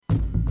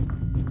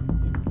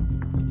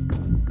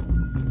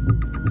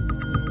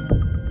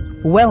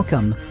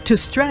Welcome to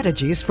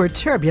Strategies for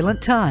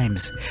Turbulent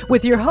Times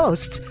with your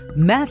hosts,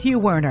 Matthew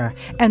Werner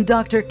and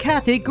Dr.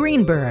 Kathy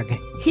Greenberg,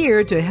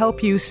 here to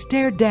help you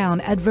stare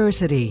down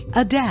adversity,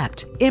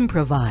 adapt,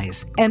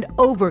 improvise, and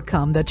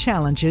overcome the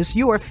challenges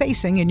you are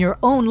facing in your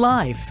own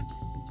life.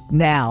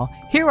 Now,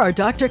 here are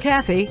Dr.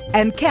 Kathy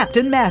and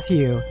Captain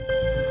Matthew.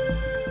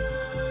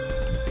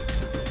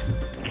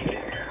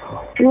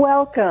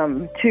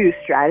 Welcome to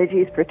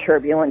Strategies for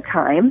Turbulent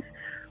Times.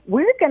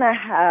 We're going to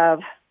have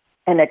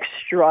an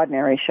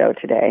extraordinary show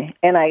today,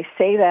 and I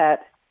say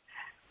that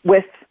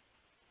with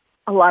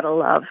a lot of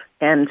love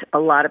and a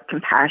lot of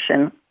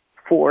compassion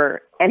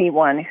for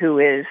anyone who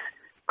is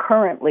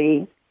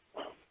currently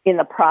in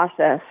the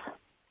process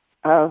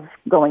of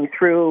going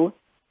through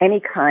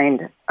any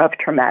kind of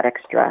traumatic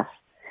stress,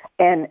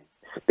 and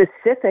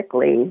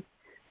specifically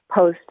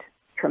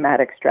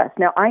post-traumatic stress.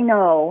 Now, I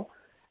know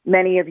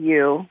many of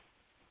you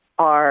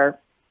are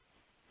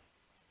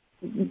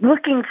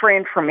looking for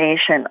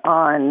information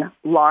on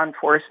law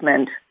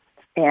enforcement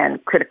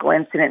and critical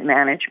incident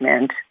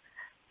management.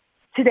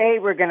 Today,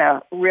 we're going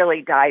to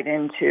really dive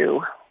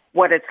into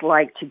what it's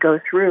like to go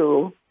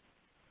through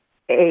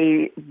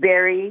a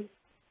very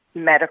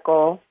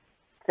medical,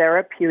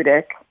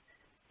 therapeutic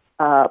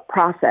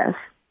process.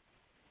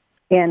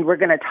 And we're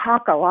going to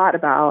talk a lot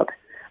about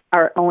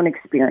our own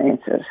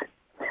experiences.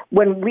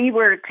 When we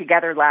were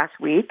together last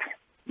week,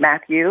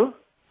 Matthew,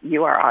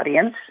 you, our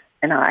audience,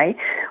 and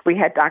we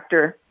had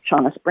Dr.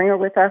 Shauna Springer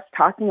with us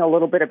talking a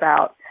little bit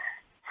about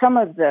some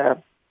of the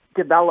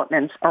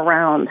developments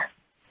around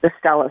the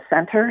Stella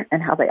Center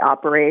and how they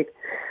operate.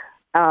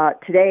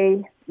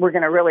 Today, we're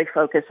going to really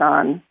focus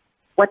on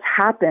what's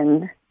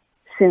happened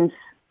since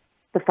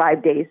the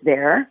 5 days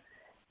there,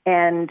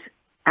 and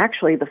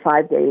actually the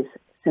 5 days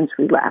since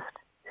we left.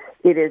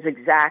 It is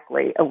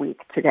exactly a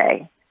week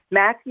today.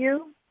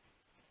 Matthew,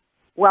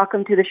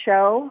 welcome to the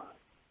show.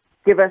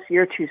 Give us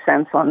your 2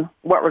 cents on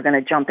what we're going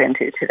to jump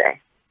into today.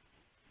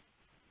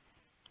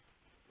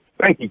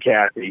 Thank you,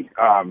 Kathy.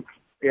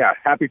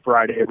 Happy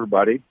Friday,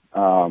 everybody. We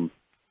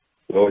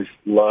always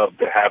love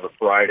to have a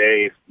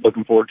Friday.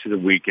 Looking forward to the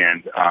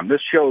weekend.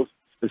 This show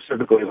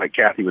specifically, like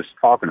Kathy was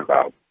talking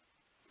about,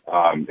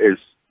 is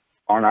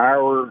on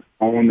our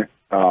own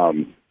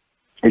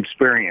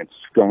experience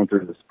going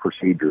through this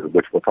procedure,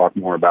 which we'll talk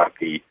more about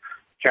the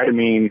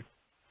ketamine,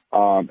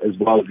 as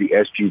well as the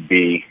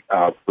SGB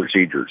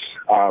procedures.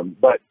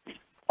 But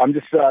I'm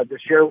just to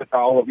share with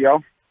all of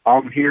y'all,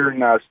 I'm here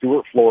in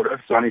Stuart,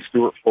 Florida, sunny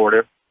Stuart,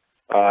 Florida,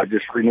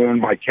 just renewing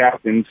my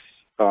captain's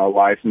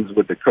license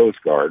with the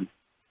Coast Guard.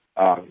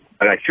 And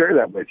I share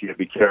that with you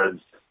because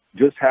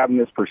just having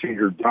this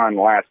procedure done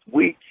last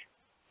week,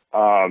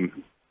 don't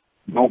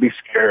be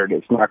scared.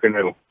 It's not going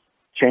to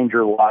change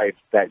your life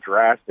that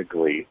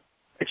drastically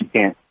if you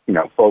can't,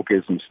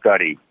 focus and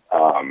study,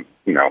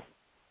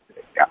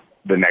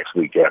 the next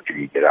week after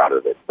you get out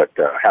of it. But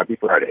happy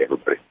Friday,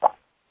 everybody.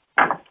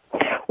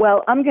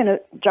 Well, I'm going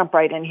to jump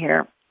right in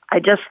here. I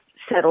just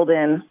settled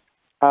in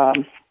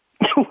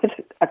with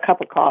a cup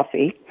of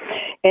coffee.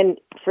 And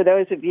for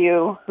those of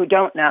you who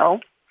don't know,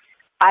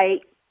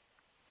 I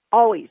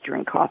always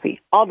drink coffee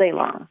all day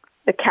long,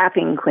 the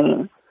caffeine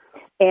queen.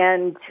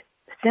 And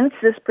since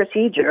this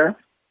procedure,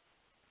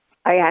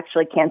 I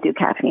actually can't do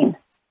caffeine.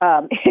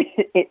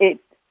 It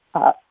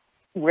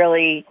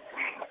really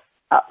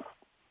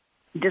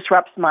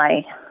disrupts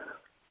my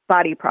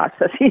body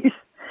processes.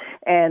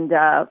 And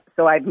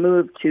so I've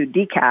moved to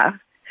decaf.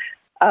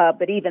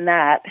 But even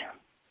that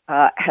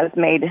has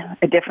made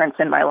a difference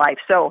in my life.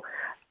 So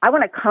I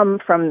want to come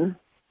from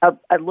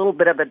a little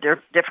bit of a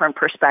different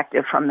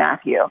perspective from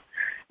Matthew.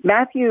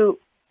 Matthew,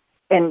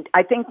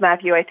 I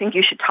think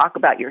you should talk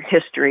about your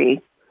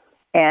history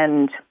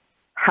and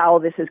how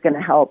this is going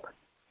to help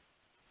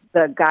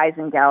the guys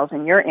and gals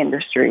in your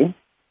industry.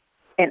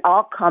 And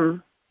I'll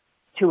come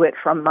to it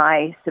from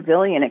my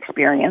civilian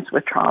experience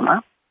with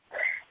trauma.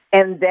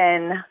 And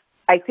then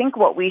I think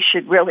what we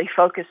should really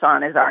focus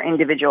on is our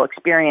individual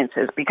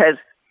experiences, because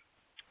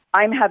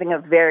I'm having a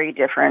very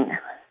different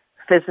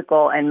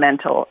physical and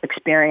mental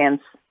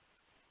experience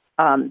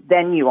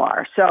than you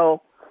are.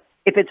 So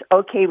if it's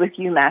okay with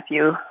you,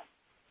 Matthew,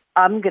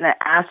 I'm going to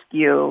ask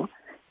you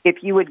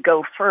if you would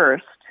go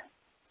first,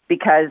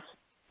 because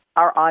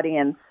our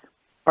audience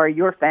are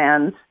your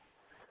fans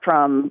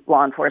from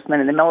law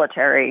enforcement and the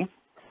military.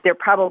 They're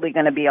probably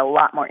going to be a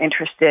lot more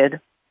interested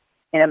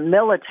in a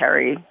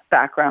military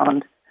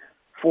background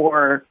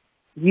for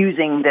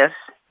using this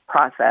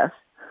process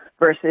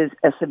versus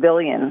a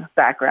civilian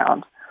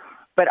background.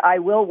 But I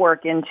will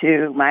work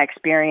into my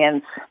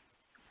experience,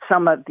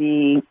 some of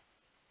the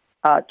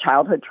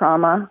childhood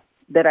trauma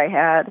that I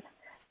had,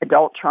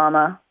 adult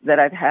trauma that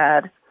I've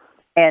had,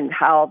 and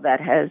how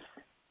that has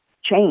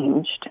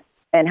changed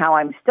and how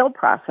I'm still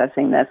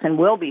processing this and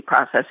will be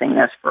processing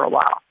this for a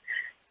while.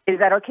 Is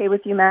that okay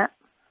with you, Matt?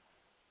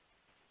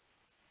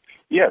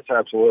 Yes,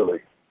 absolutely.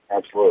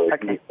 Absolutely. Okay.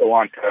 Can you go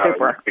on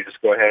to, we just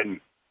go ahead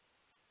and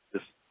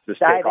just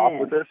take off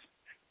with this?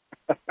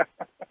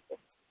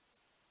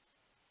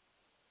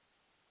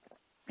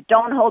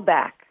 Don't hold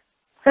back.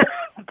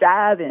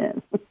 dive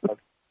in.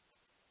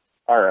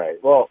 All right.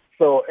 Well,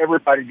 so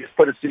everybody just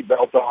put a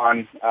seatbelt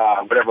on,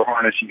 whatever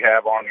harness you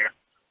have on you,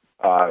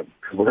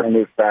 because we're going to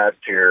move fast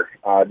here.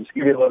 Just to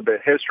give you a little bit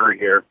of history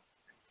here.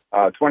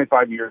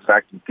 25 years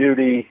active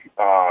duty,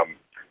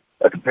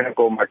 at the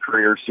pinnacle of my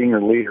career,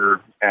 senior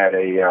leader at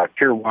a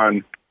Tier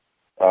 1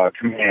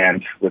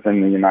 command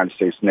within the United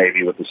States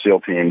Navy with the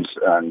SEAL teams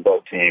and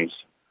boat teams,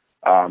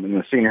 and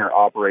the senior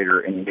operator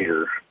and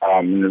leader.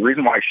 And the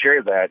reason why I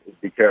share that is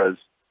because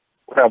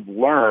what I've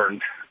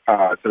learned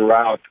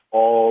throughout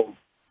all,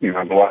 the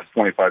last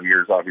 25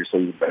 years,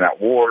 obviously, we've been at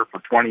war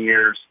for 20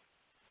 years.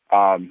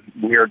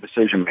 We are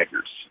decision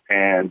makers,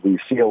 and we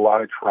see a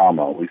lot of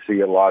trauma. We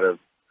see a lot of,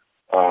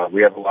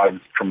 we have a lot of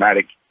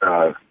traumatic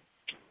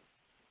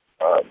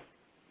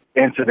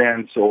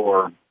incidents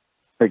or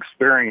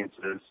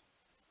experiences,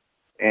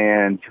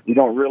 and we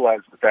don't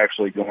realize what's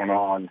actually going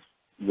on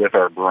with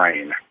our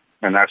brain.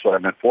 And that's what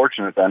I've been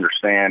fortunate to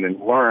understand and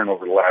learn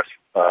over the last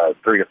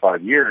 3 to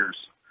 5 years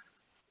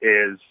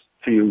is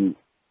to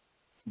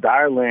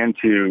dial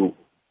into,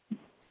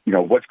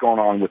 what's going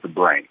on with the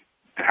brain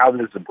and how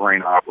does the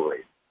brain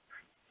operate.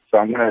 So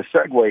I'm going to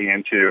segue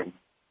into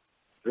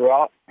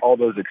throughout all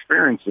those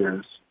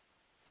experiences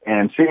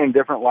and seeing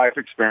different life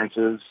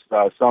experiences,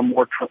 some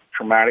more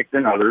traumatic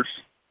than others,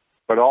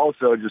 but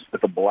also just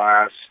with the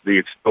blasts, the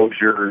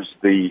exposures,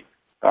 the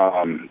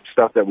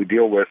stuff that we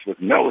deal with the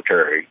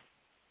military,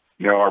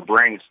 our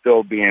brain is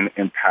still being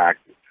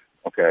impacted.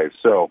 Okay,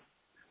 so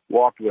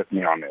walk with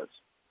me on this.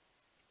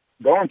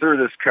 Going through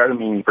this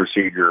ketamine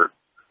procedure,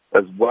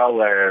 as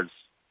well as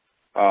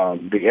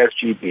the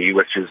SGB,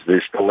 which is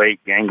the stellate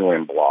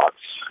ganglion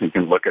blocks, you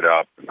can look it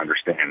up and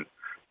understand.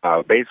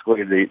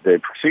 Basically, the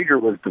procedure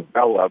was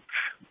developed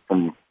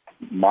from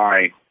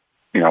my,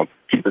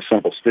 keep it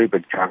simple,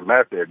 stupid kind of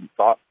method,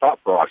 thought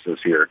process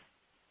here.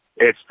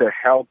 It's to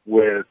help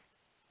with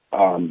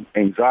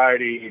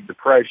anxiety,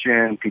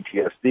 depression,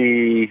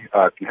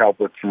 PTSD, can help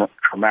with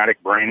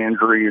traumatic brain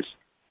injuries.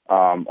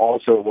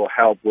 Also will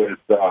help with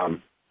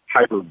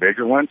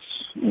hypervigilance,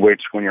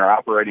 which when you're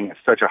operating at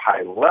such a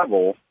high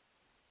level,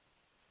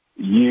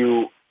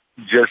 you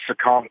just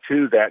succumb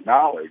to that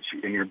knowledge,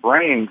 and your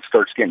brain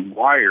starts getting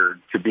wired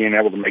to being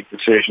able to make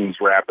decisions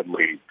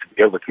rapidly, to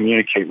be able to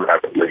communicate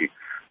rapidly,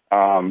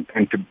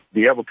 and to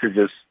be able to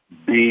just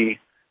be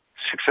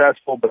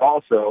successful, but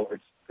also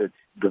it's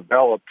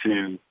developed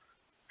to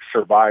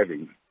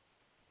surviving.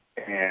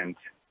 And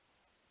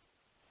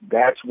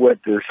that's what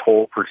this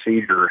whole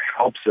procedure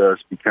helps us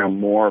become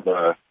more of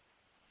a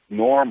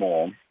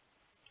normal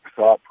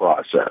thought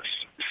process.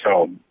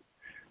 So,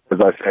 as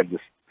I said,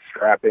 just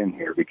strap in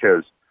here,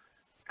 because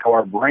how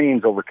our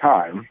brains over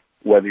time,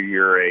 whether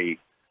you're a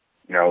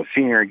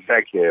senior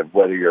executive,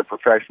 whether you're a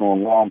professional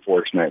in law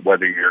enforcement,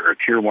 whether you're a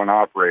Tier 1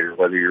 operator,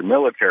 whether you're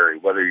military,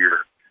 whether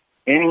you're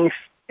any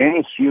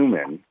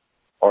human,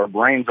 our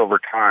brains over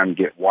time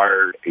get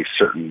wired a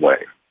certain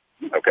way.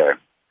 Okay?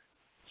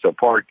 So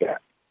park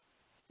that.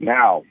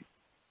 Now,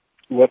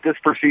 what this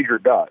procedure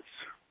does,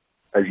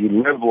 as you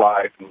live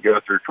life and go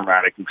through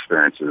traumatic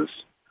experiences,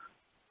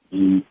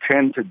 you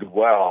tend to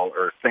dwell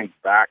or think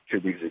back to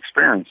these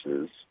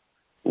experiences,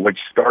 which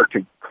start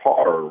to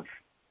carve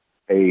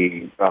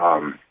a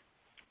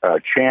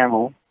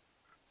channel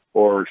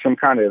or some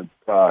kind of,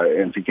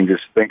 if you can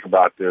just think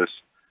about this,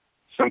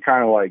 some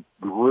kind of like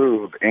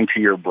groove into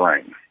your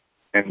brain.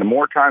 And the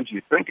more times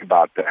you think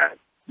about that,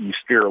 you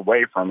steer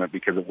away from it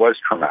because it was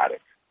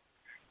traumatic.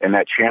 And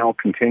that channel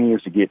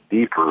continues to get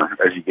deeper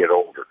as you get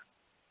older.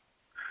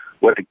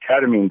 What the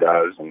ketamine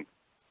does, and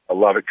I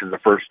love it because the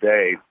first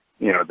day,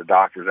 the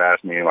doctors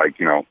asked me, like,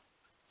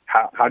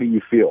 how do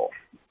you feel?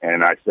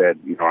 And I said,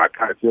 I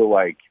kind of feel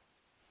like,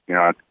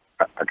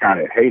 I kind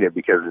of hate it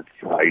because it's,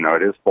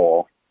 it is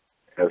fall.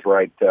 It's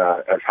right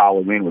as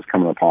Halloween was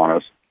coming upon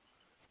us.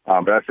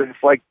 But I said,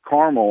 it's like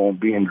caramel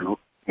being,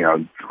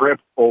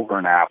 dripped over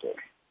an apple.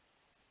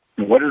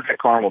 And what does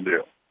that caramel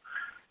do?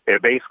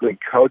 It basically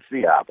coats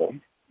the apple.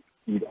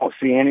 You don't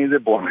see any of the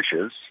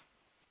blemishes.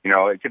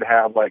 It could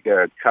have like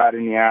a cut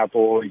in the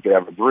apple. You could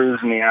have a bruise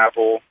in the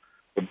apple.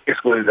 But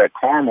basically that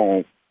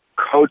caramel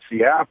coats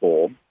the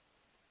apple,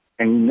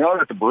 and you know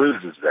that the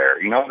bruise is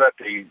there. You know that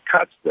the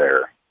cut's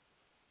there,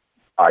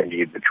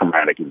 i.e. the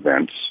traumatic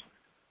events.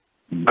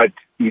 But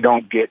you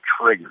don't get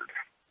triggered.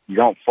 You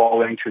don't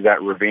fall into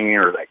that ravine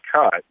or that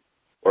cut,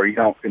 or you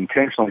don't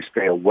intentionally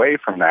stay away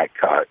from that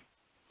cut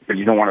because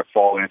you don't want to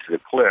fall into the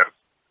cliff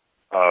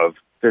of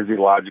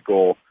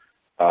physiological,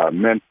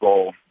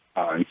 mental,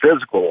 and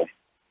physical,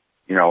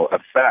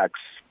 effects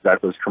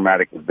that those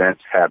traumatic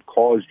events have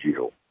caused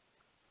you.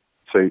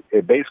 So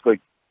it basically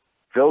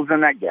fills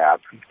in that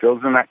gap,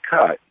 fills in that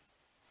cut,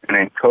 and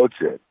then coats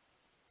it.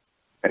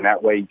 And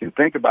that way you can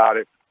think about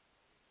it.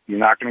 You're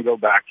not going to go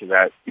back to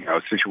that,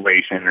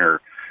 situation, or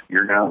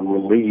you're going to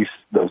release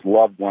those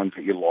loved ones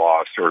that you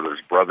lost, or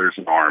those brothers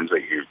in arms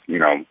that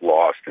you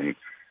lost and,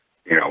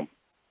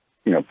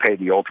 paid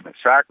the ultimate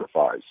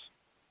sacrifice.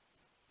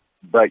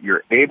 But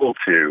you're able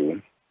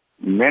to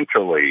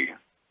mentally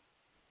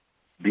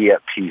be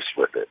at peace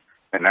with it.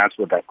 and that's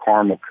what that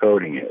caramel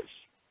coating is.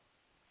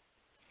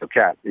 So,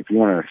 Kat, if you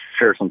want to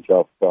share some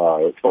stuff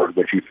as far as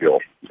what you feel,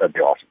 that'd be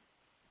awesome.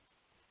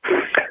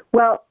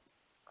 Well,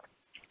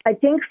 I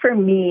think for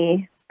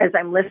me, as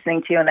I'm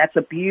listening to you, and that's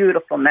a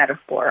beautiful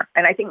metaphor,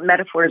 and I think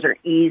metaphors are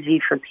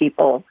easy for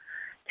people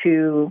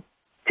to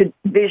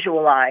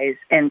visualize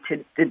and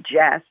to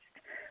digest,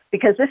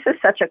 because this is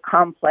such a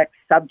complex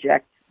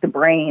subject, the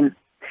brain.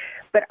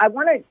 But I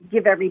want to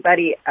give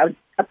everybody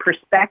a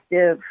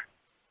perspective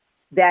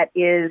that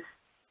is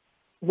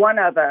one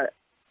of a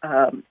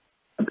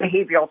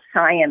behavioral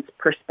science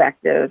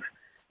perspective.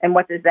 And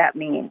what does that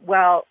mean?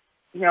 Well,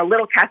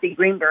 little Kathy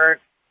Greenberg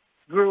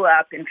grew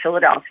up in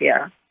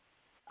Philadelphia.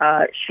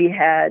 She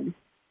had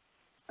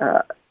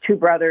 2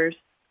 brothers,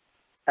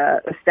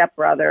 a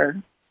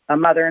stepbrother, a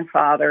mother and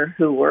father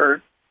who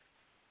were,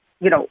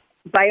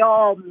 by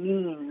all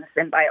means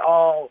and by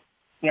all,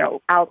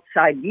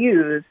 outside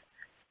views,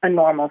 a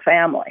normal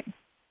family.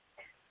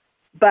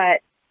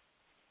 But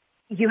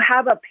you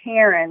have a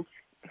parent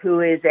who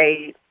is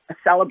a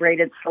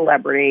celebrated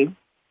celebrity,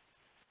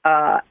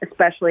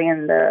 especially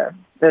in the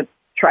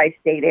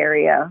tri-state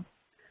area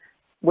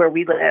where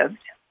we lived.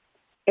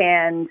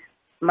 And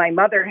my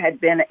mother had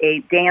been a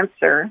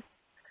dancer,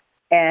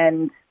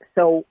 and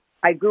so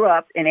I grew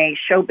up in a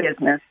show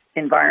business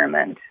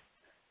environment.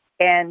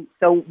 And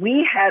so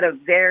we had a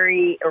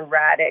very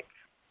erratic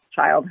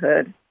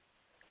childhood.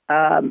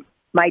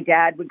 My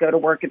dad would go to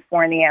work at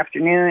 4 PM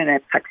in a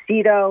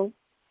tuxedo.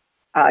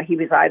 He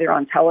was either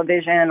on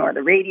television or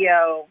the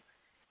radio,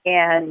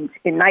 and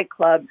in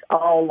nightclubs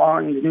all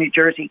along the New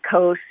Jersey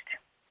coast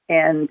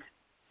and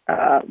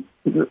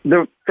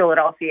the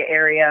Philadelphia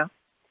area.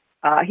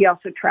 He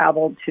also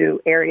traveled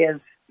to areas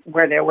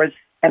where there was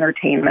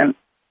entertainment,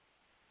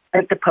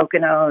 like the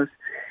Poconos.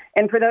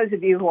 And for those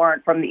of you who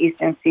aren't from the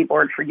Eastern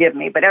Seaboard, forgive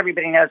me, but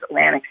everybody knows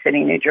Atlantic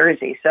City, New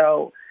Jersey.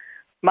 So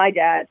my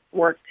dad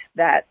worked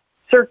that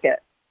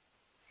circuit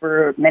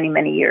for many,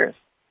 many years.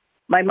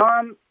 My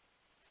mom,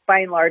 by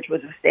and large,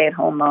 was a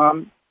stay-at-home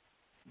mom,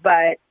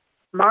 but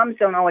moms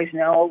don't always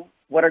know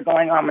what are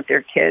going on with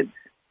their kids.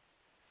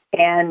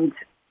 And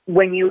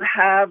when you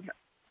have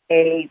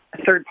a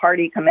third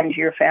party come into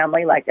your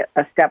family, like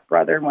a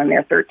stepbrother when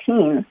they're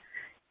 13,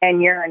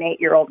 and you're an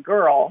 8-year-old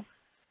girl,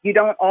 you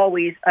don't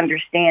always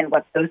understand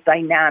what those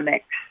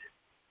dynamics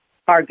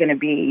are going to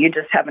be. You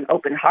just have an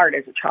open heart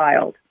as a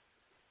child.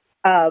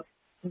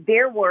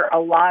 There were a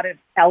lot of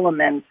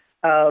elements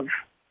of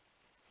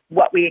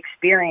what we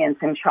experience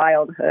in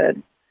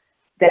childhood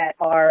that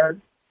are,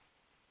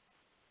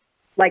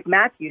 like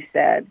Matthew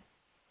said,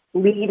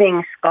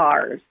 leaving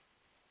scars,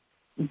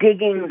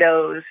 digging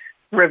those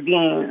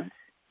ravines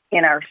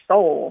in our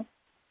soul.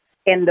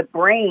 And the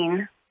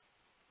brain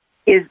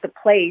is the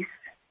place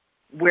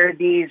where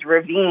these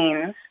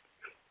ravines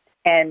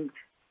and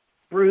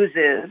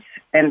bruises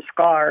and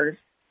scars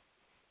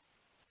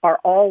are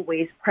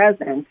always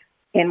present,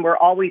 and we're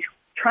always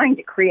trying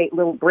to create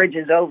little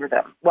bridges over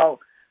them.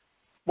 Well,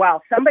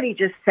 wow, somebody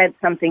just said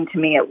something to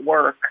me at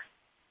work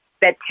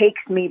that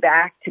takes me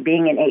back to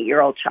being an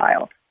 8-year-old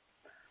child.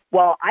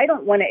 Well, I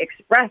don't want to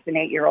express an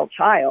 8-year-old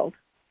child,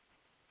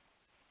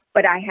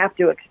 but I have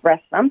to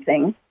express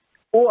something,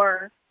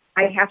 or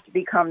I have to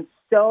become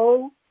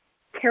so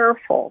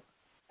careful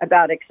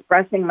about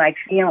expressing my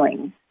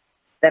feelings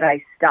that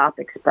I stop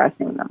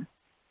expressing them.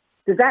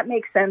 Does that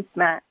make sense,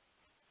 Matt?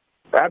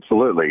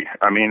 Absolutely.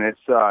 I mean,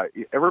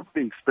 it's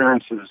everybody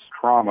experiences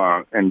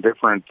trauma in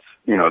different,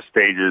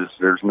 stages.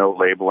 There's no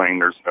labeling.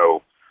 There's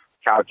no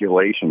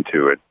calculation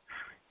to it.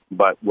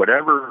 But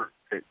whatever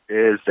it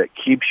is that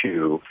keeps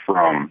you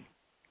from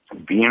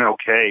being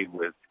okay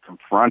with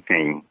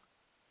confronting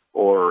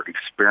or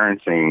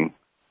experiencing,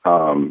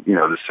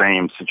 the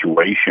same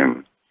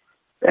situation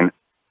and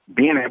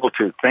being able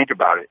to think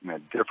about it in a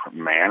different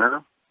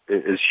manner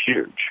is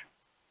huge.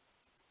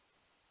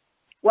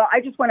 Well,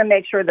 I just want to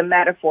make sure the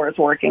metaphor is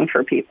working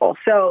for people.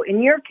 So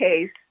in your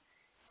case,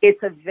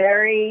 it's a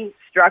very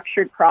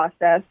structured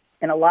process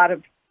and a lot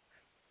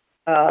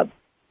of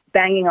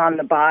banging on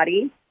the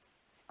body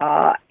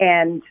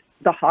and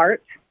the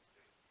heart.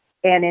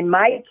 And in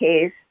my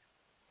case,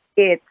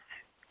 it's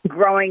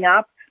growing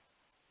up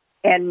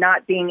and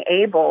not being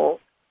able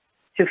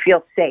to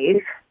feel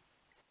safe,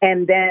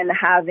 and then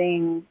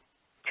having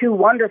 2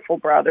 wonderful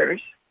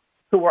brothers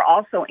who were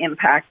also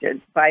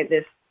impacted by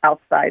this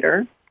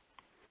outsider.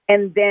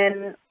 And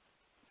then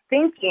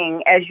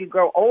thinking as you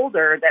grow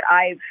older that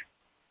I've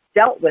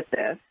dealt with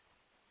this,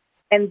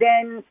 and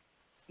then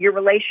your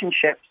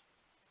relationships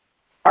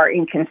are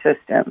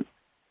inconsistent.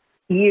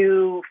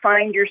 You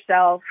find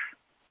yourself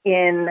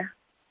in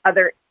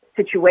other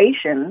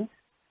situations.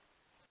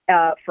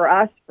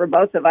 For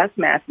both of us,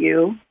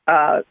 Matthew,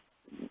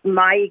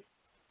 my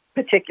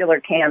particular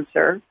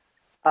cancer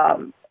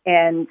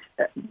and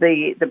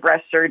the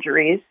breast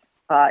surgeries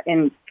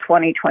in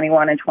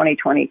 2021 and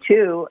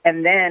 2022,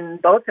 and then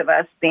both of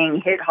us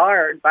being hit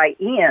hard by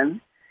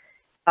Ian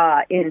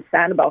in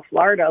Sanibel,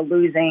 Florida,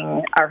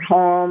 losing our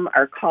home,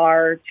 our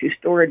car, 2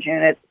 storage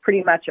units,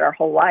 pretty much our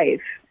whole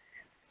life.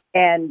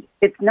 And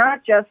it's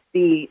not just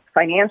the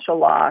financial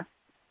loss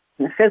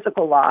and the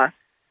physical loss.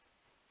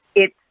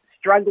 It's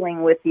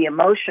struggling with the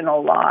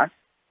emotional loss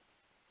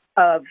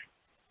of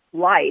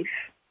life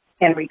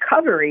and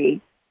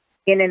recovery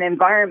in an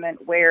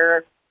environment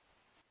where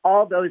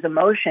all those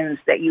emotions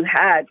that you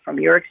had from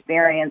your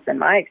experience and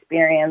my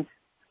experience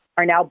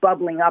are now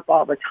bubbling up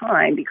all the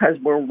time because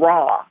we're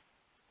raw.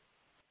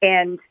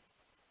 And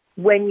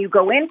when you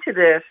go into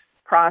this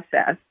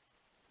process,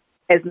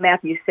 as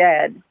Matthew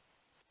said,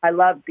 I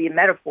love the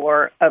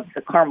metaphor of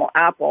the caramel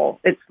apple.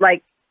 It's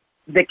like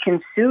the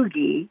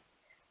kintsugi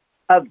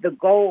of the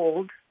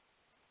gold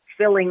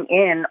filling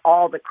in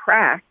all the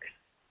cracks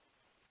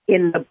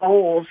in the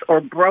bowls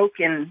or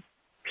broken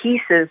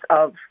pieces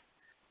of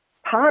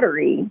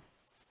pottery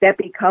that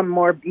become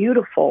more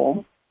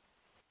beautiful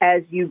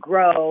as you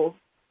grow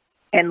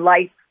and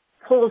life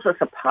pulls us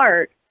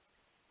apart,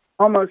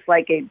 almost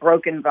like a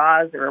broken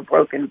vase or a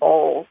broken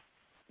bowl,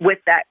 with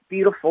that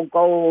beautiful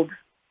gold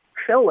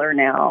filler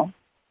now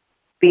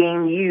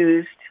being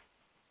used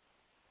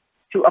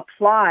to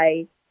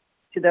apply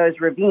to those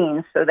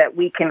ravines so that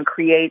we can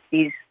create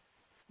these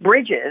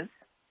bridges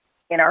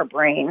in our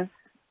brains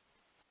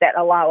that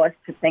allow us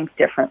to think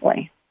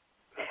differently.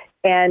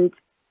 And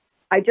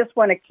I just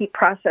want to keep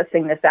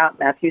processing this out,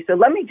 Matthew. So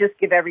let me just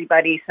give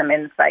everybody some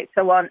insight.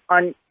 So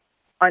on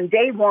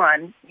day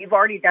one, you've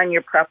already done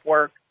your prep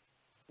work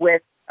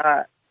with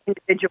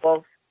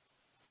individuals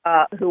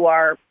who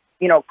are,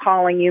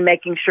 calling you,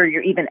 making sure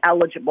you're even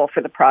eligible for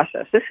the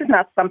process. This is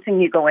not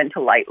something you go into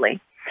lightly.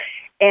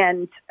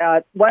 And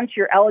once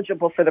you're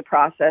eligible for the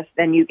process,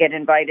 then you get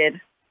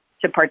invited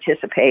to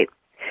participate.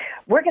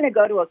 We're going to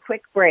go to a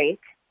quick break,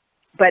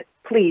 but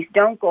please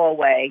don't go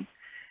away.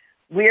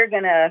 We're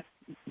going to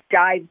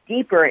dive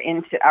deeper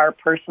into our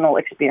personal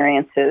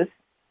experiences.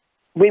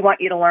 We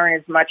want you to learn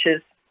as much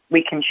as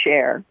we can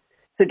share.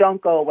 So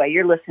don't go away.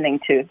 You're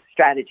listening to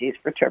Strategies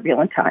for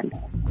Turbulent Times.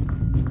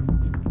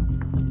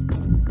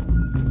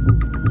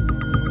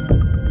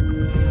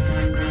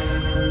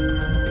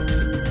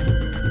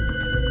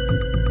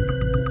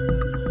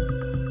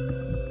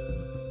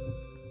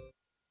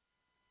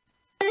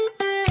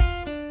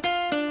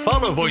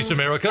 Follow Voice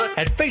America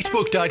at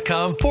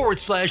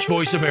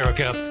Facebook.com/Voice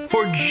America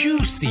for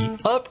juicy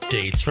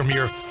updates from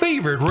your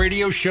favorite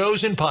radio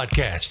shows and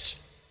podcasts.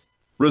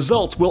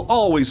 Results will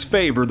always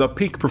favor the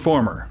peak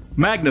performer.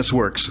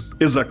 MagnusWorks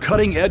is a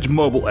cutting-edge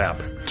mobile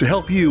app to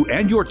help you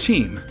and your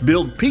team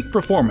build peak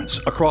performance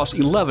across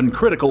 11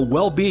 critical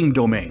well-being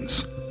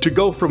domains to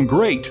go from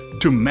great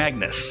to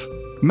Magnus.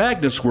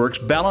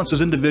 MagnusWorks balances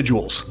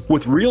individuals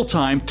with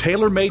real-time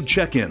tailor-made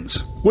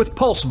check-ins with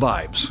pulse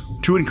vibes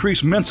to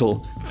increase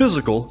mental,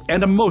 physical,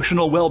 and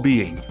emotional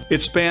well-being.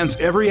 It spans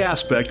every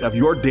aspect of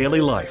your daily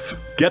life.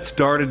 Get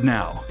started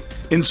now.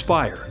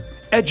 Inspire,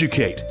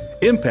 educate,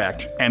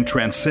 impact, and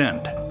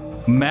transcend.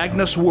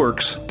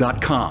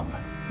 MagnusWorks.com.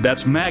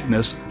 That's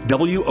Magnus,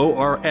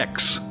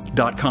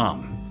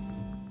 WORX.com.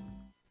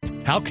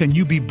 How can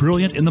you be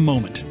brilliant in the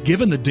moment,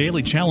 given the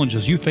daily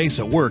challenges you face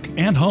at work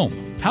and home?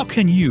 How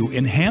can you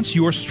enhance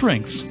your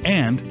strengths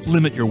and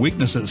limit your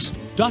weaknesses?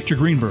 Dr.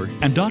 Greenberg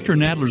and Dr.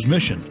 Nadler's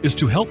mission is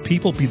to help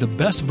people be the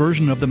best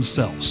version of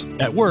themselves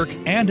at work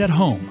and at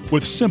home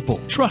with simple,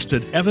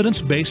 trusted,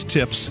 evidence-based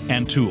tips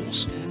and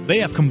tools. They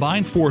have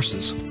combined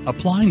forces,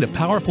 applying the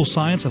powerful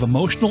science of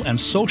emotional and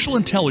social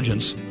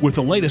intelligence with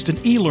the latest in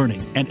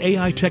e-learning and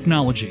AI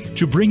technology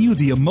to bring you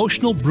the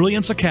Emotional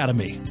Brilliance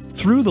Academy.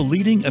 Through the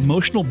leading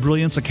Emotional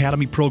Brilliance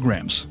Academy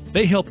programs,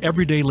 they help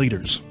everyday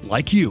leaders,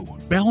 like you,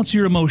 balance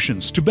your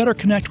emotions to better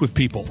connect with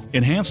people,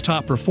 enhance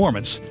top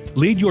performance,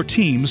 lead your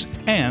teams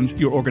and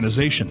your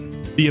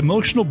organization. The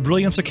Emotional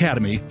Brilliance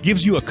Academy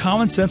gives you a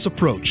common sense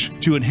approach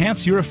to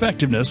enhance your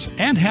effectiveness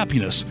and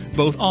happiness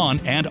both on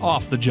and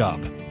off the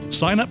job.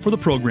 Sign up for the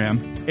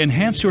program,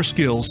 enhance your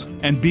skills,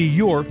 and be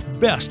your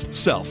best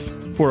self.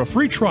 For a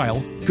free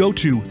trial, go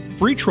to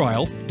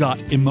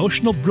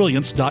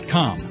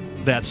freetrial.emotionalbrilliance.com.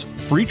 That's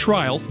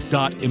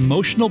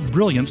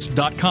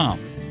freetrial.emotionalbrilliance.com.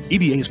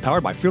 EBA is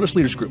powered by Fearless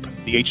Leaders Group,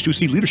 the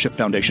H2C Leadership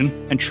Foundation,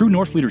 and True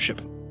North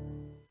Leadership.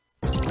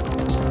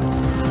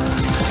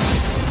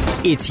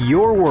 It's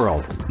your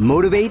world.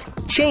 Motivate,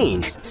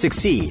 change,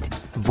 succeed.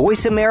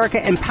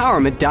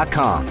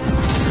 VoiceAmericaEmpowerment.com.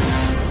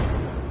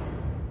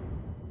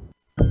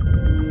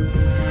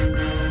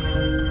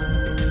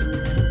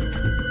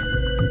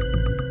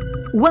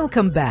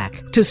 Welcome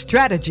back to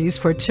Strategies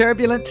for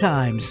Turbulent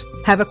Times.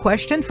 Have a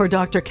question for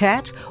Dr.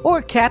 Cat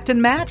or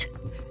Captain Matt?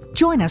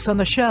 Join us on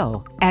the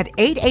show at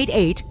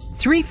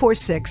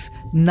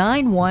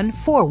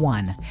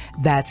 888-346-9141.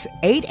 That's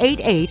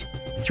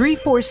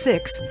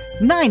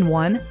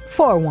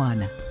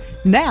 888-346-9141.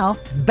 Now,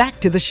 back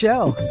to the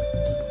show.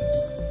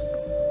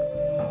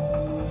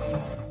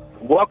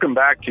 Welcome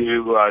back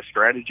to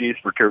Strategies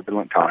for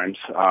Turbulent Times.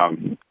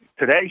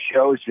 Today's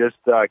show is just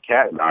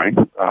Kat and I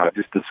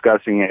just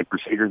discussing a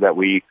procedure that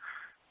we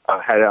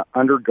had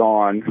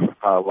undergone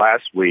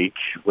last week,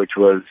 which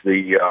was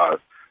the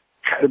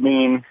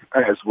ketamine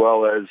as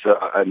well as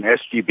an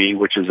SGB,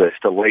 which is a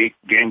stellate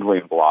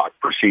ganglion block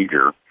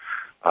procedure.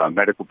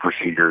 medical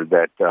procedure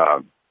that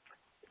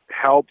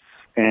helps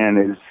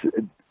and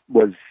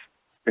was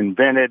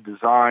invented,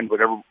 designed,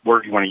 whatever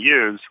word you want to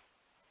use,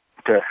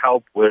 to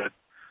help with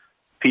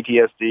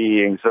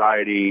PTSD,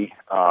 anxiety,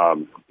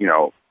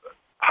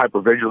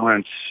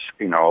 hypervigilance,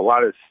 a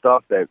lot of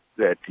stuff that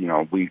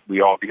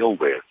we all deal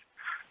with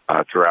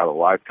throughout a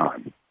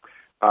lifetime.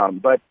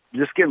 But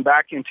just getting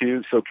back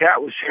into, so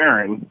Kat was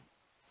sharing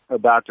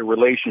about the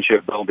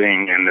relationship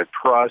building and the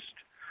trust,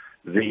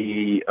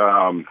 the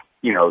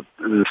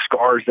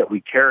scars that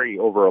we carry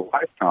over a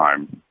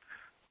lifetime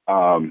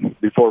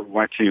before we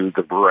went to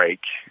the break.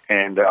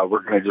 And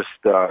we're going to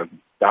just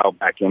dial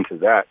back into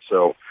that.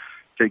 So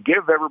to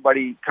give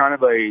everybody kind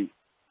of a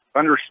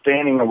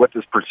understanding of what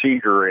this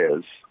procedure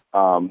is,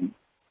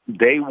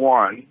 day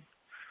one,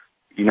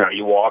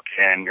 you walk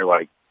in, you're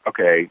like,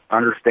 okay,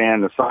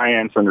 understand the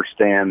science,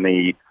 understand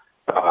the,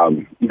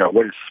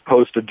 what it's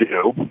supposed to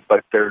do,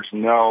 but there's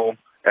no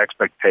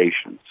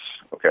expectations,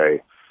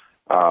 okay?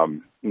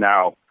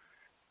 Now,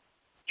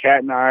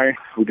 Kat and I,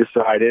 we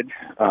decided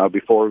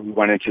before we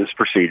went into this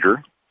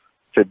procedure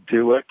to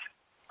do it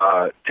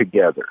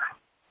together.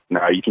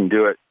 Now, you can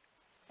do it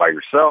by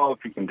yourself.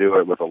 You can do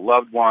it with a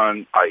loved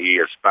one,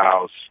 i.e. a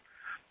spouse,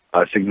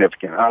 a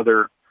significant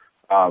other.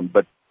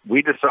 But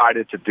we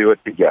decided to do it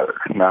together.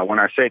 Now, when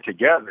I say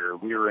together,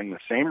 we were in the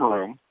same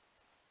room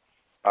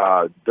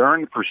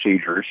during the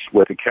procedures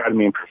with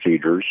Academy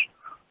procedures.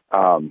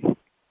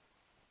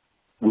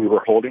 We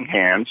were holding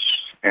hands,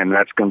 and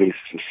that's going to be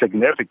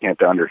significant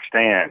to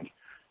understand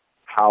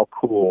how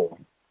cool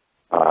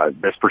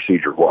this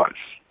procedure was.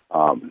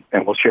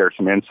 And we'll share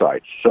some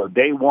insights. So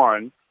day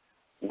one,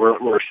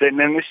 we're sitting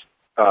in this,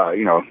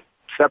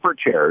 separate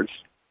chairs.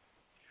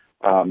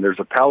 There's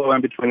a pillow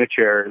in between the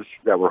chairs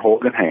that we're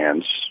holding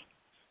hands.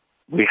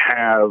 We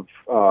have,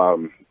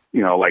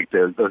 like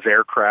those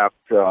aircraft,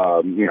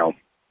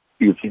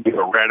 if you do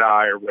a red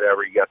eye or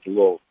whatever, you got the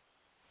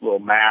little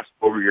mask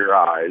over your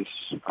eyes,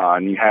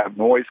 and you have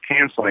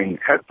noise-canceling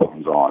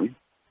headphones on.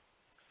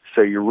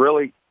 So you're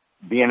really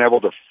being able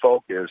to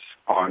focus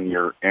on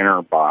your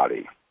inner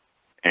body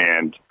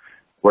and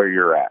where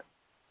you're at.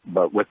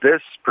 But with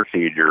this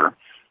procedure,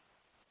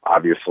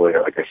 obviously,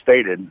 like I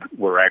stated,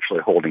 we're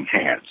actually holding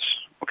hands,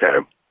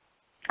 okay?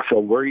 So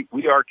we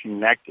are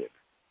connected.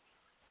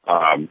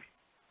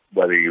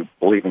 Whether you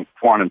believe in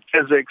quantum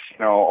physics,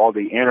 all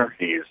the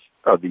energies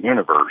of the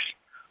universe,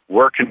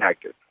 we're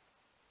connected.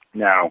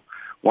 Now,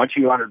 once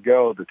you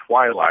undergo the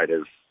twilight,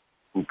 as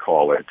we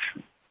call it,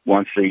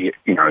 once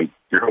you're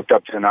hooked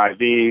up to an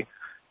IV,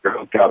 you're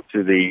hooked up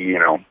to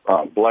the,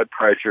 blood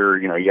pressure,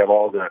 you have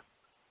all the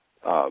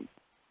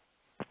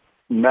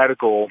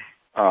medical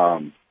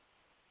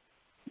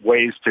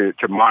ways to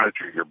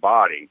monitor your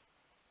body.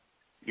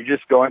 You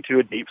just go into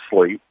a deep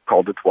sleep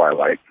called the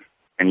twilight,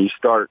 and you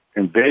start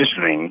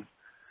envisioning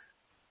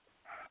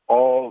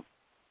all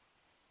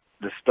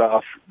the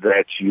stuff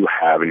that you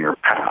have in your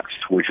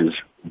past, which is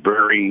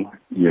very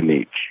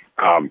unique.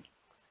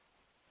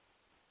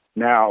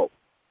 Now,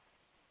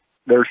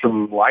 there's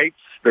some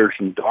lights, there's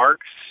some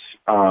darks,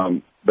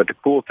 but the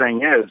cool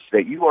thing is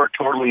that you are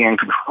totally in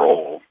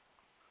control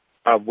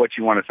of what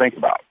you want to think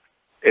about.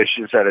 It's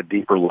just at a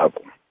deeper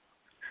level.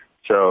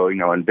 So,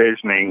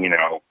 envisioning,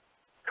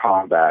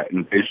 combat,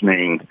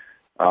 envisioning,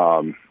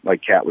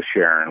 like Kat was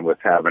sharing with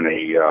having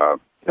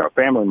a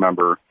family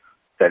member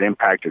that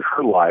impacted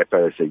her life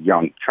as a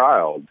young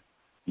child,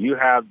 you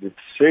have the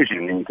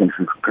decision and you can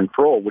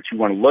control what you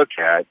want to look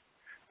at,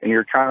 and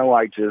you're kind of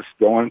like just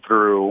going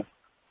through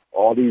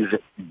all these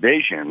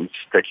visions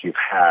that you've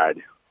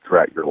had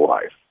throughout your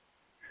life.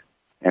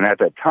 And at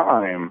that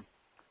time,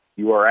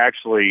 you are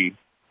actually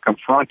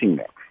confronting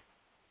them.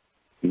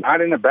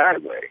 Not in a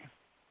bad way,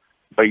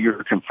 but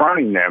you're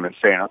confronting them and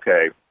saying,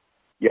 okay,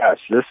 yes,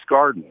 this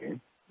scarred me.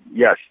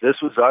 Yes,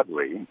 this was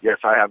ugly. Yes,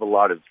 I have a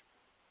lot of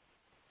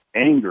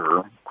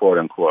anger, quote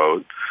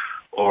unquote,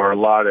 or a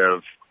lot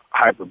of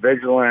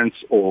hypervigilance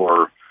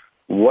or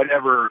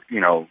whatever,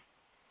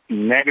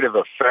 negative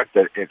effect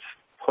that it's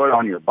put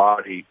on your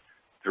body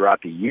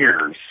throughout the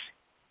years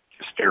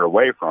to steer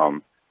away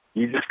from.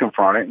 You just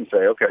confront it and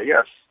say, okay,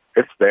 yes,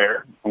 it's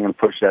there. I'm going to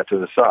push that to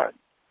the side.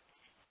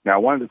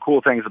 Now, one of the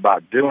cool things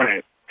about doing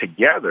it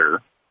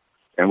together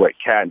and what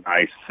Kat and I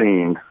have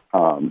seen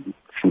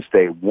since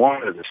day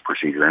one of this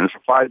procedure, and it's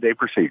a 5-day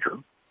procedure.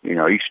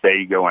 Each day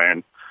you go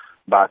in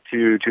about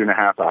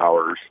 2.5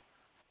 hours.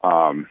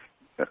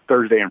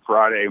 Thursday and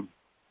Friday, a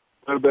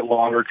little bit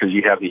longer because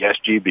you have the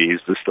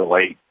SGBs, the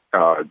stellate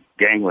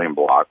ganglion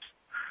blocks,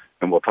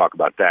 and we'll talk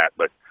about that.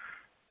 But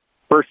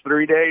first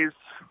 3 days,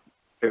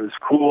 it was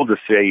cool to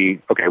see,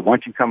 okay,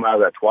 once you come out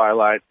of that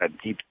twilight, that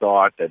deep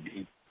thought, that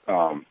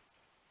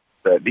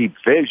deep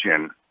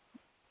vision,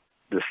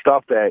 the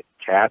stuff that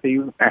Kathy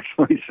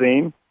actually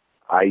seen,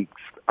 I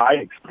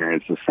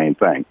experienced the same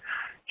thing.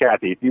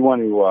 Kathy, if you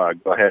want to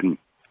go ahead and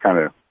kind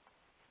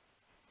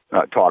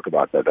of talk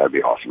about that, that'd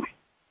be awesome.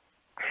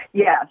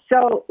 Yeah,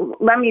 so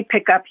let me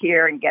pick up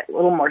here and get a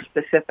little more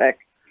specific.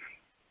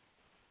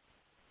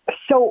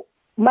 So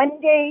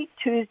Monday,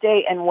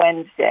 Tuesday, and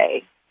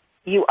Wednesday,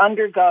 you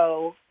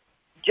undergo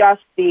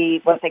just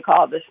what they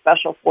call the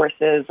Special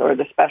Forces or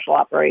the Special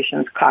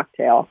Operations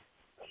Cocktail.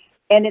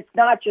 And it's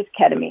not just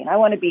ketamine. I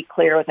want to be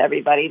clear with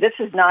everybody. This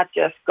is not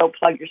just go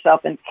plug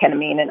yourself into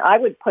ketamine. And I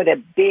would put a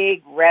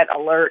big red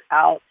alert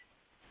out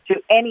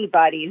to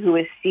anybody who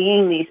is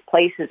seeing these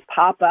places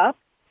pop up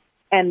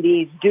and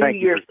these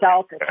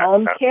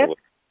do-yourself-at-home kits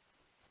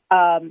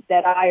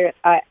that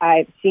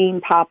I've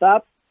seen pop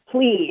up.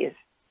 Please,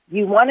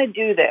 you want to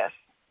do this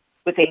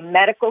with a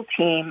medical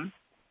team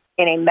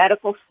in a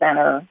medical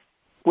center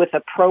with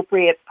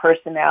appropriate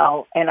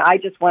personnel. And I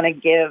just want to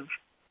give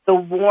the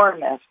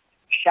warmest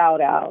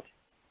shout out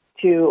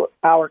to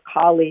our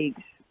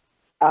colleagues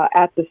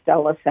at the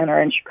Stella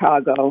Center in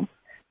Chicago.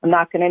 I'm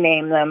not going to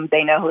name them.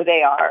 They know who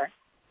they are.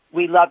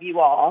 We love you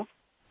all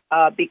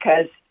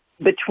because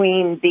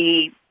between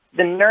the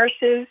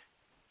nurses,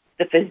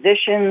 the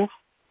physicians,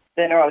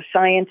 the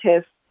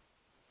neuroscientists,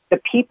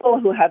 the people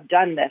who have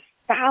done this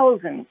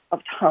thousands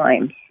of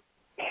times,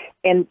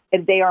 and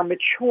they are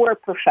mature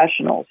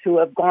professionals who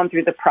have gone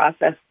through the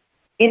process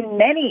in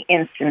many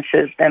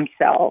instances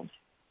themselves,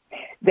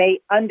 they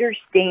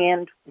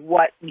understand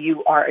what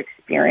you are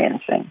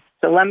experiencing.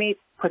 So let me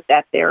put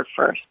that there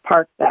first,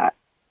 park that.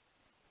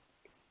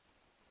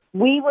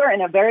 We were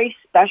in a very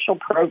special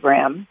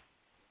program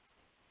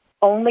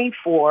only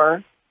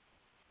for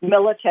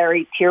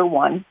military Tier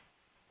 1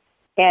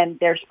 and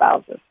their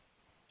spouses.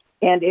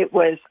 And it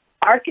was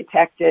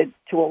architected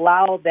to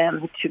allow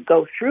them to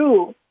go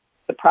through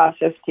the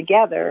process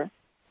together,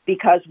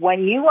 because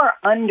when you are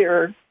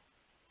under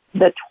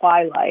the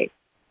twilight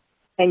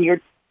and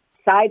you're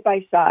side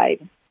by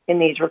side in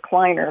these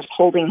recliners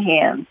holding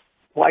hands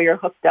while you're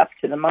hooked up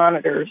to the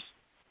monitors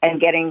and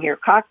getting your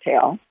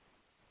cocktail,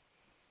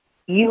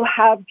 you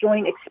have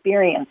joint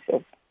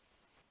experiences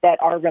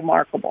that are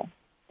remarkable.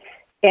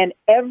 And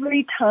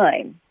every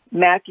time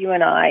Matthew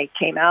and I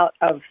came out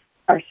of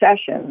our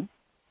session,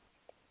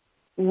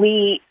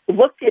 we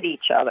looked at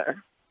each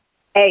other.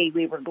 A,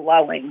 we were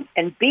glowing.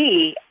 And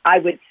B, I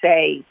would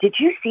say, did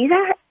you see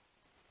that?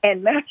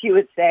 And Matthew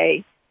would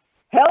say,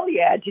 hell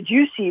yeah, did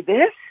you see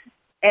this?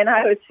 And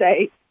I would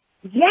say,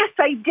 yes,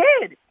 I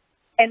did.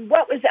 And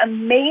what was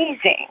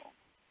amazing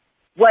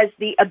was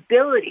the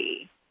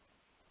ability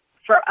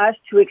for us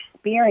to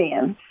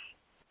experience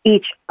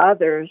each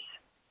other's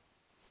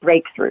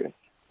breakthroughs,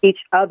 each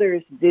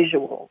other's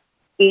visuals,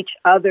 each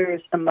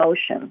other's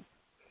emotions.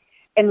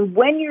 And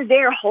when you're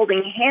there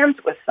holding hands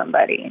with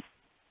somebody,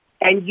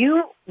 and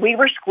we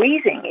were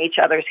squeezing each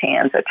other's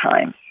hands at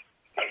times,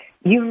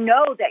 you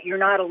know that you're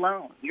not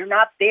alone. You're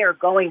not there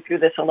going through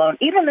this alone.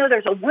 Even though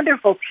there's a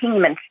wonderful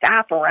team and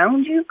staff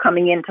around you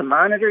coming in to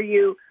monitor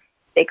you,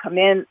 they come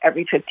in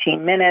every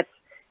 15 minutes,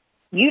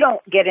 you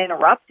don't get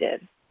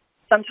interrupted.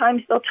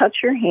 Sometimes they'll touch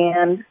your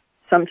hand.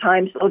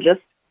 Sometimes they'll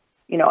just,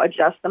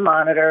 adjust the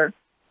monitor,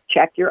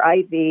 check your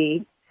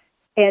IV,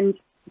 and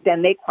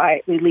then they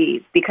quietly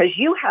leave because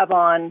you have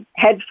on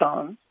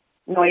headphones,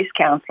 noise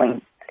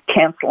canceling.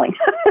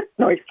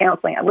 Noise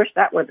canceling. I wish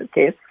that was the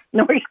case.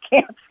 Noise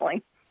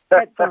canceling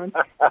headphones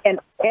and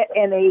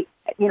a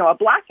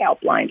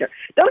blackout blinder.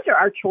 Those are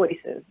our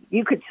choices.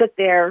 You could sit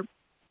there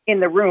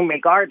in the room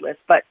regardless,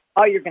 but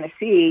all you're going to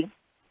see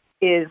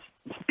is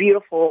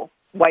beautiful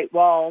white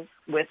walls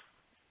with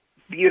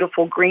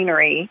beautiful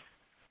greenery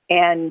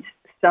and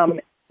some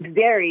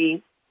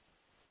very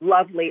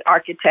lovely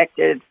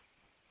architected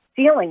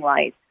ceiling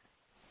lights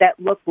that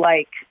look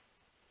like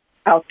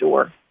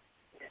outdoor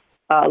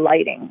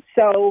lighting.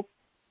 So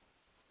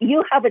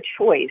you have a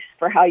choice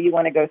for how you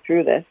want to go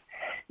through this.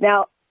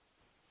 Now,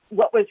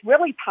 what was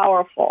really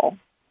powerful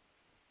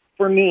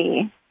for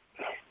me,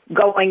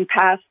 going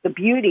past the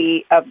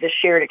beauty of the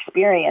shared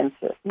experience,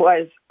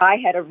 was I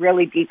had a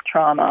really deep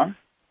trauma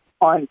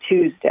on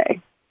Tuesday.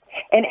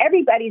 And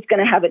everybody's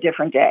going to have a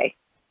different day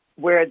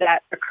where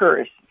that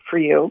occurs for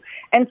you.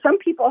 And some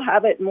people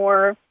have it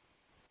more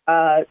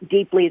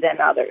deeply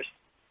than others.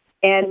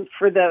 And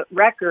for the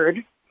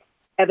record,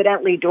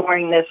 evidently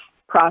during this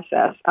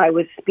process, I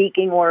was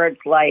speaking words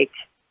like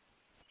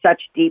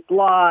such deep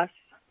loss,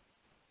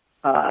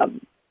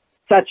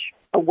 such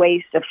a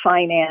waste of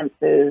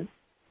finances,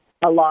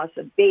 a loss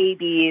of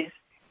babies.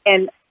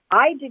 And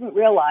I didn't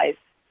realize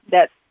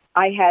that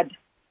I had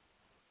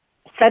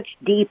such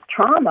deep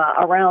trauma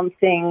around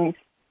things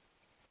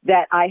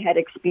that I had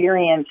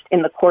experienced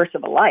in the course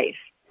of a life.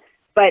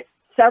 But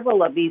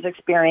several of these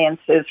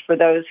experiences, for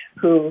those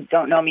who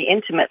don't know me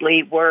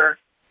intimately, were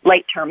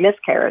late-term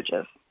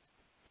miscarriages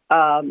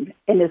in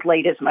as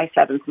late as my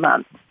 7th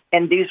month.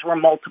 And these were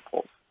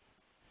multiples.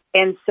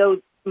 And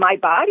so my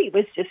body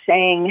was just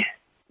saying,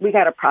 we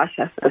got to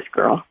process this,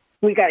 girl.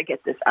 We got to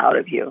get this out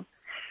of you.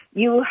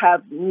 You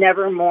have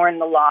never mourned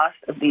the loss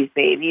of these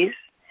babies.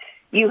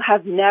 You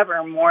have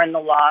never mourned the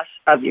loss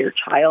of your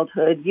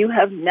childhood. You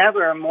have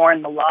never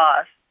mourned the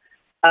loss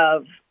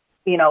of,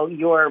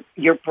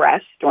 your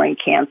breast during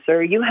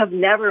cancer. You have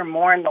never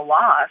mourned the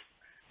loss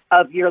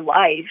of your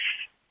life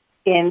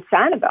in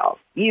Sanibel.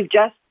 You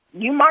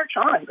march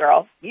on,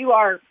 girl. You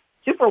are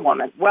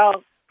Superwoman.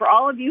 Well, for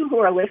all of you who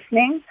are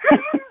listening,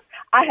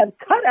 I have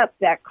cut up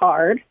that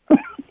card.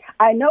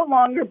 I no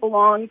longer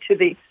belong to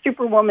the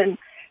Superwoman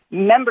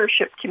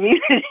membership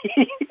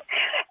community.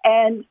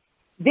 And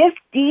this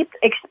deep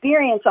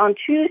experience on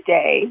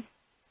Tuesday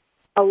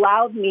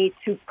allowed me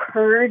to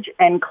purge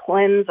and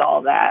cleanse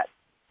all that.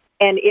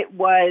 And it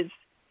was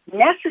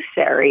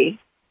necessary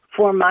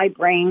for my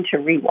brain to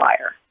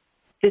rewire.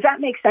 Does that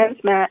make sense,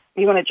 Matt?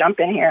 You want to jump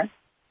in here?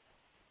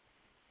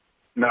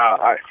 No,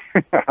 I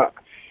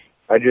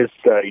just,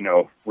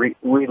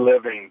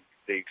 reliving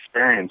the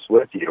experience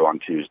with you on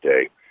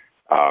Tuesday.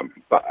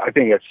 But I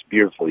think that's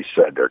beautifully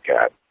said there,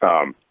 Kat.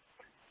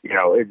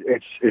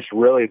 It's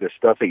really the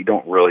stuff that you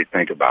don't really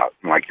think about.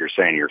 Like you're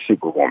saying, you're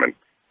Superwoman,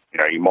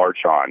 you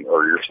march on,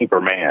 or you're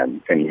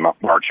Superman and you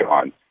march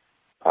on.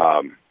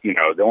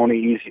 The only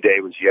easy day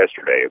was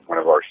yesterday, one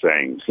of our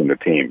sayings in the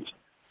teams.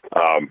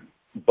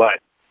 But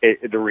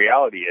the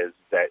reality is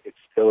that it's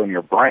still in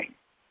your brain.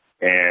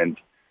 And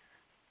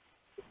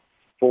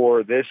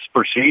for this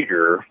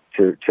procedure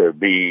to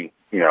be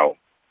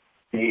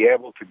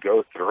able to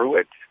go through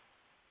it,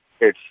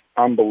 it's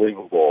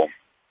unbelievable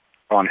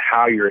on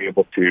how you're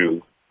able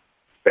to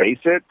face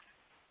it,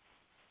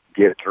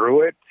 get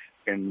through it,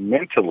 and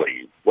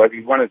mentally, whether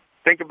you want to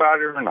think about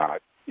it or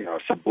not,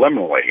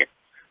 subliminally,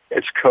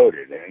 it's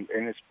coded and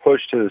it's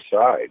pushed to the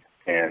side.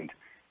 And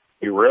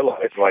you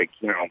realize,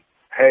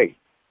 hey,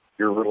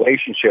 your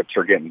relationships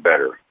are getting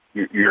better.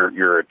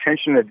 Your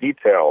attention to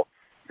detail,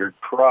 your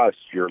trust,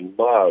 your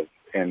love,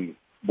 and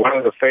one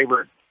of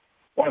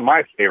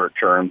my favorite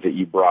terms that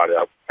you brought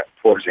up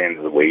towards the end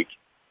of the week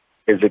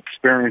is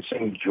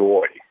experiencing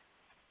joy.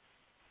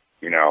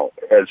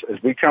 As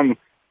we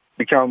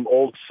become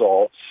old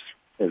salts,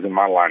 as in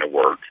my line of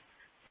work,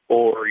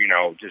 or,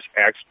 just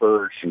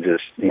experts and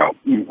just,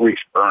 you reach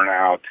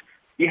burnout,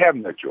 you have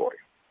no joy.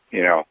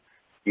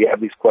 You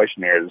have these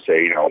questionnaires that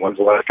say, when's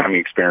the last time you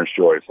experienced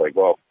joy? It's like,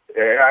 well,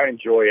 I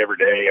enjoy every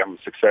day. I'm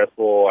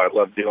successful. I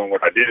love doing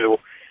what I do.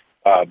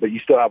 But you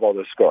still have all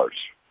those scars.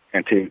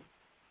 And to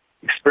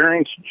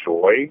experience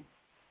joy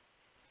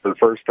for the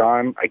first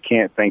time, I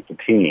can't thank the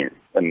team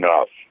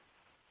enough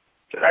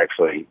to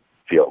actually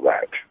feel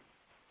that.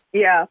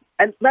 Yeah.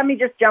 And let me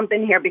just jump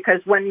in here,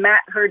 because when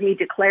Matt heard me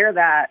declare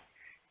that,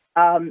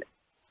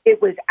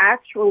 it was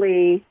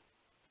actually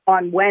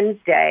on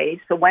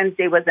Wednesday. So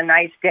Wednesday was a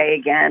nice day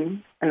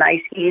again, a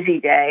nice, easy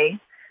day,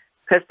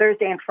 because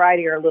Thursday and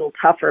Friday are a little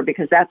tougher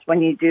because that's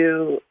when you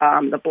do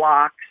the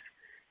blocks.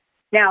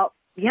 Now,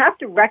 you have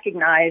to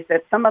recognize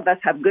that some of us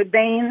have good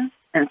veins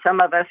and some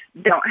of us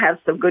don't have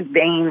so good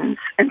veins.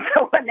 And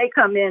so when they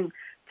come in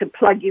to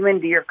plug you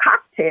into your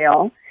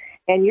cocktail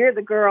and you're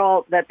the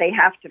girl that they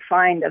have to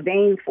find a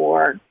vein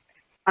for,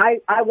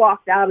 I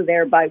walked out of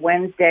there by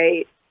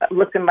Wednesday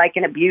looking like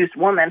an abused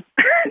woman.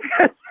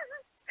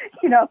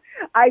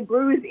 I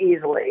bruise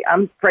easily.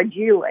 I'm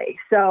fragile.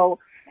 So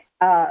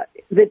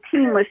the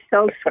team was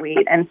so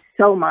sweet and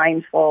so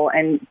mindful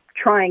and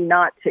trying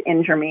not to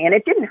injure me. And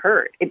it didn't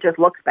hurt. It just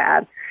looks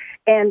bad.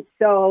 And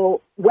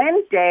so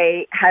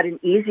Wednesday had an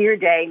easier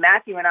day.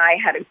 Matthew and I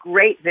had a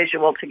great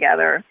visual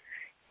together,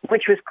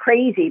 which was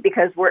crazy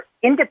because we're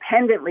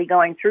independently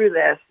going through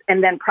this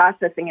and then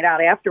processing it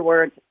out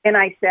afterwards. And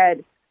I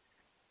said,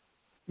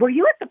 were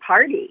you at the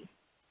party?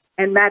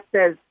 And Matt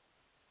says,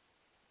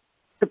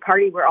 the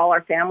party where all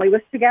our family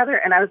was together.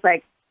 And I was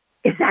like,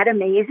 is that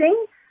amazing?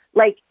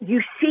 Like,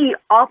 you see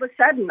all of a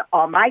sudden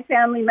all my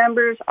family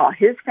members, all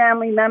his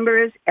family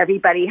members,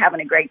 everybody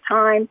having a great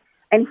time.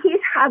 And he's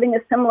having a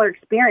similar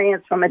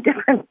experience from a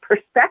different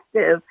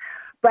perspective.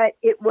 But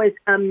it was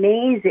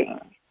amazing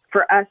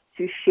for us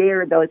to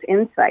share those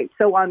insights.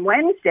 So on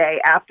Wednesday,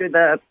 after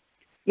the,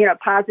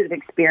 positive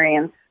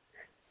experience,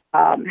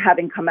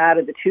 having come out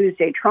of the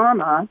Tuesday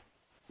trauma,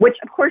 which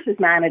of course is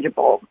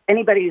manageable.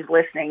 Anybody who's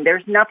listening,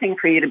 there's nothing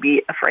for you to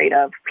be afraid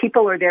of.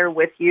 People are there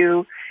with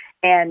you,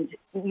 and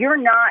you're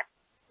not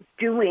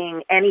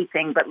doing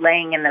anything but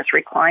laying in this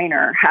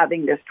recliner,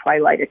 having this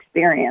twilight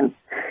experience.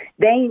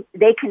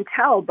 They can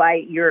tell by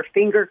your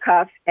finger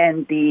cuff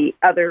and the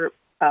other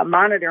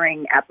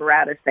monitoring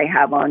apparatus they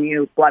have on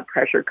you, blood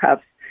pressure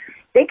cuffs.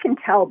 They can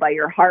tell by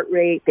your heart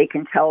rate. They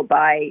can tell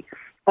by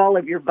all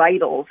of your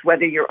vitals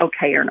whether you're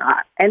okay or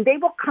not. And they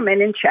will come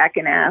in and check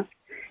and ask,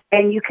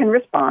 and you can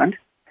respond.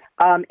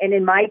 And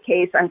in my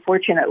case,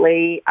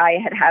 unfortunately, I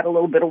had a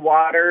little bit of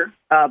water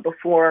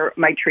before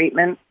my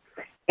treatment.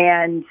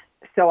 And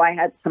so I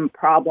had some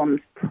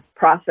problems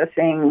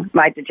processing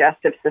my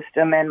digestive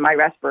system and my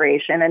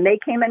respiration, and they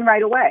came in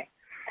right away.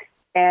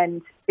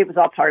 And it was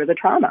all part of the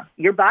trauma.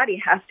 Your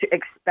body has to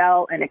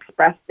expel and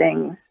express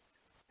things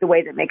the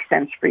way that makes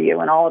sense for you,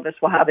 and all of us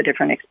will have a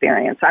different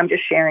experience. I'm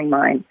just sharing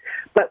mine.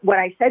 But what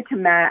I said to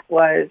Matt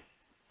was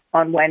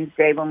on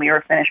Wednesday when we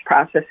were finished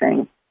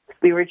processing,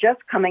 we were just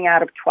coming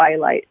out of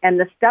twilight, and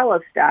the Stella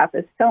staff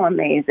is so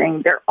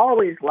amazing. They're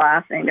always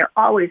laughing. They're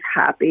always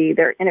happy.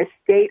 They're in a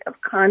state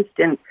of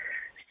constant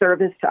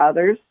service to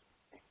others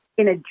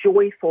in a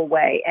joyful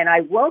way. And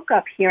I woke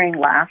up hearing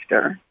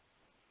laughter.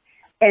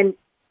 And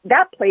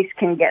that place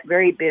can get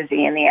very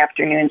busy in the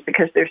afternoons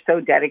because they're so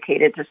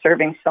dedicated to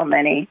serving so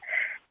many.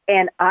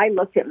 And I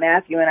looked at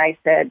Matthew and I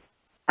said,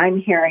 I'm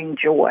hearing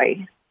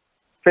joy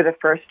for the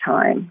first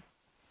time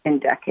in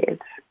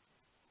decades.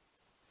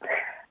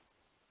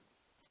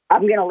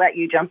 I'm going to let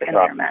you jump in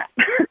there, Matt,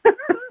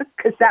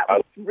 because that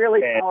was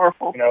really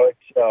powerful. You know,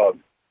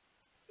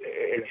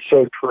 it's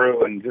so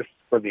true. And just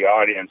for the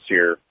audience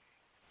here,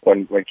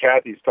 when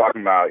Kathy's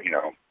talking about, you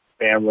know,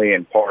 family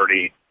and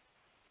party,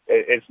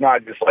 it's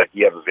not just like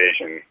you have a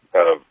vision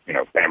of, you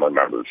know, family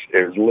members.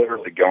 It was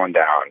literally going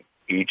down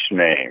each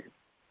name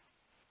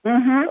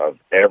of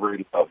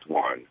every loved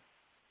one.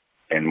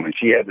 And when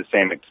she had the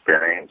same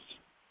experience,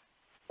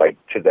 like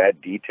to that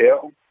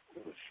detail,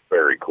 it was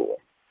very cool.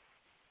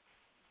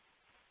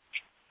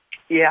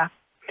 Yeah.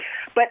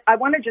 But I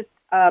want to just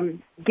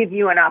give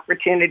you an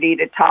opportunity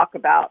to talk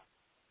about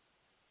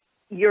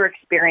your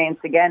experience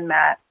again,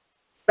 Matt.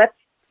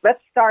 Let's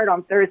start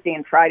on Thursday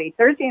and Friday.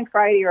 Thursday and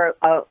Friday are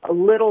a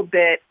little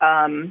bit,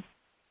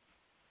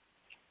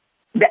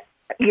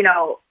 you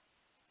know,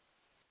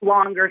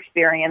 longer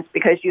experience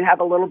because you have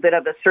a little bit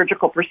of a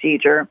surgical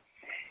procedure.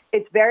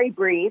 It's very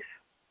brief.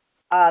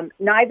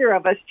 Neither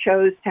of us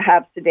chose to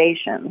have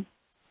sedation.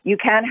 You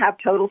can have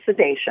total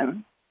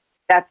sedation.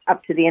 That's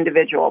up to the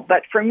individual.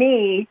 But for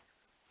me,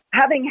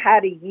 having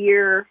had a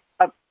year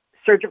of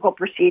surgical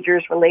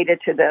procedures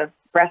related to the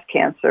breast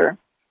cancer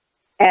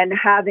and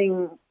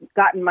having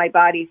gotten my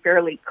body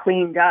fairly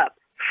cleaned up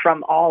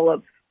from all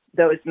of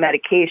those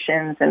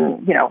medications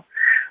and, you know,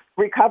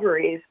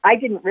 recoveries, I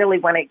didn't really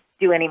want to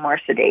do any more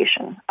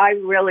sedation. I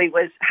really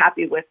was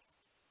happy with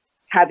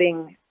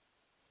having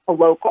a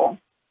local.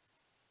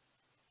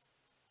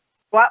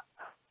 Well,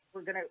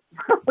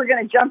 we're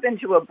gonna jump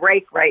into a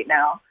break right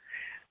now,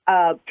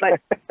 but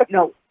you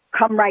know,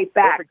 come right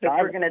back because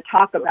we're going to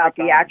talk about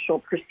the actual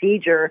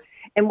procedure.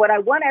 And what I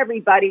want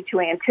everybody to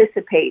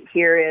anticipate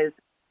here is,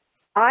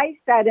 I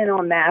sat in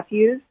on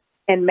Matthew's,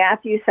 and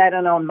Matthew sat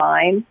in on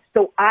mine,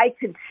 so I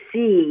could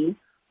see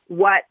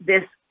what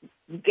this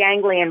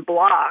ganglion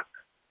block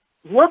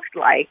looked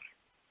like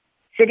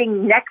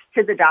sitting next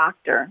to the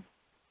doctor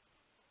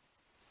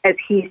as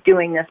he's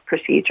doing this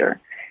procedure.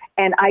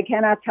 And I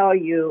cannot tell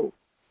you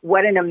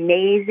what an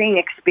amazing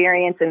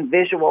experience and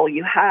visual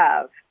you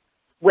have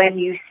when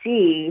you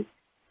see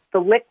the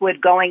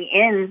liquid going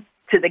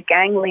into the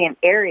ganglion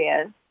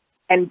area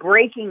and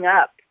breaking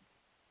up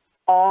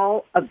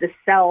all of the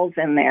cells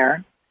in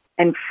there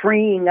and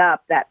freeing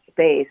up that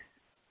space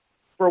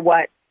for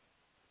what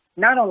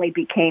not only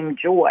became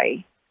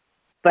joy,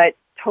 but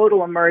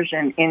total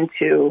immersion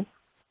into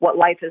what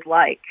life is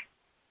like,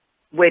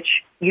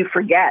 which you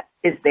forget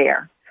is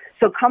there.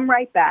 So come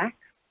right back.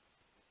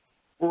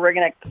 We're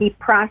going to keep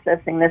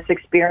processing this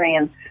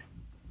experience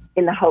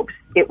in the hopes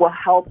it will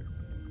help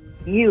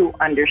you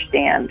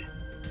understand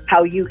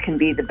how you can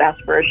be the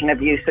best version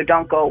of you. So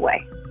don't go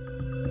away.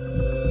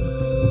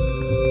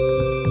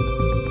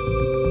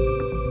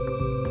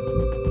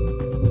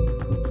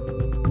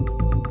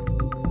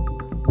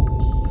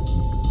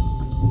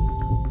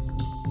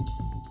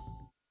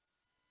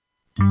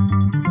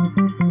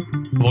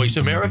 Voice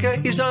America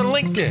is on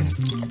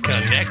LinkedIn.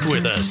 Connect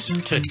with us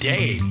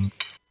today.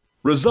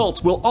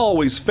 Results will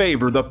always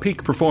favor the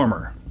peak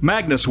performer.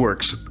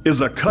 MagnusWorks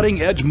is a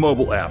cutting-edge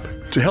mobile app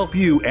to help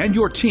you and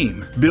your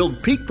team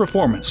build peak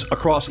performance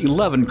across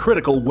 11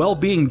 critical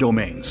well-being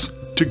domains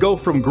to go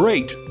from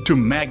great to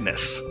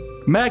Magnus.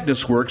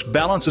 MagnusWorks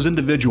balances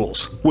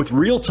individuals with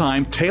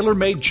real-time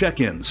tailor-made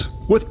check-ins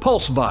with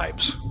pulse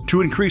vibes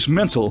to increase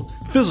mental,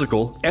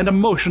 physical, and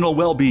emotional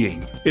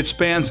well-being. It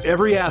spans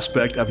every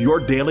aspect of your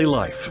daily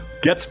life.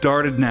 Get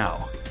started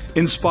now.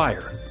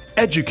 Inspire,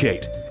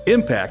 educate,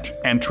 impact,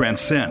 and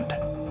transcend.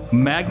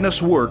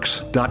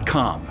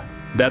 MagnusWorks.com.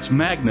 That's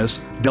Magnus,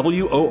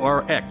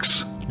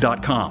 WORX.com.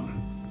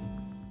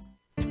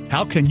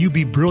 How can you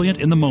be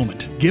brilliant in the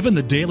moment, given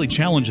the daily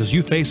challenges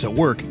you face at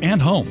work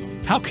and home?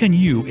 How can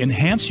you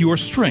enhance your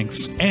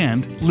strengths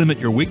and limit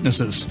your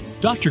weaknesses?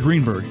 Dr.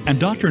 Greenberg and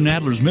Dr.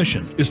 Nadler's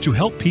mission is to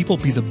help people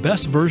be the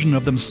best version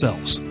of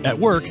themselves at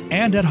work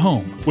and at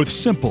home with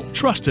simple,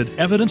 trusted,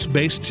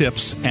 evidence-based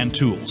tips and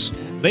tools.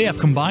 They have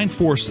combined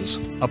forces,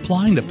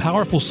 applying the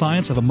powerful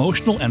science of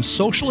emotional and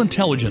social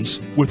intelligence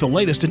with the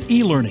latest in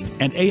e-learning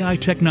and AI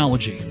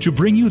technology to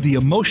bring you the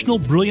Emotional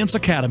Brilliance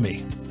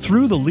Academy.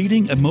 Through the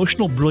leading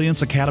Emotional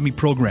Brilliance Academy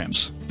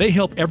programs, they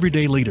help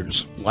everyday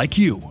leaders, like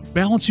you,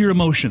 balance your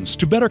emotions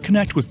to better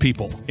connect with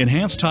people,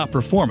 enhance top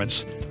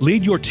performance,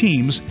 lead your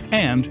teams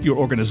and your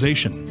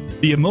organization.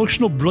 The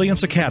Emotional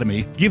Brilliance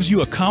Academy gives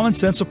you a common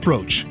sense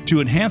approach to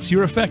enhance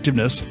your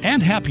effectiveness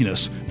and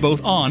happiness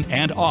both on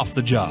and off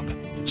the job.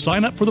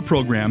 Sign up for the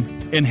program,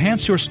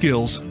 enhance your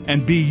skills,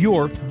 and be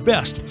your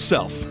best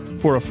self.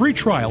 For a free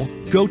trial,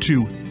 go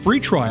to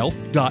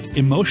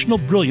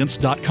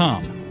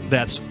freetrial.emotionalbrilliance.com.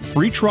 That's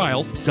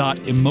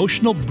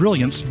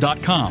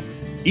freetrial.emotionalbrilliance.com.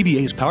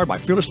 EBA is powered by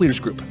Fearless Leaders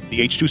Group, the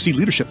H2C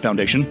Leadership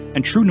Foundation,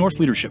 and True North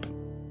Leadership.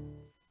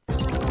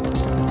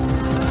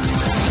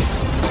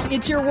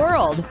 It's your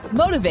world.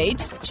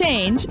 Motivate,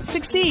 change,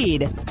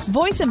 succeed.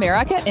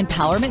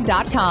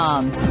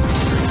 VoiceAmericaEmpowerment.com.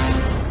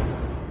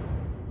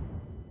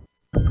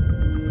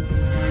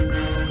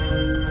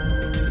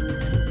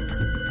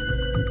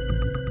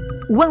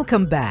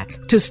 Welcome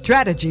back to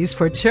Strategies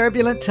for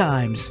Turbulent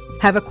Times.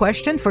 Have a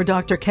question for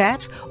Dr.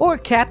 Cat or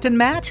Captain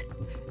Matt?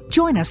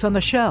 Join us on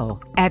the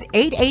show at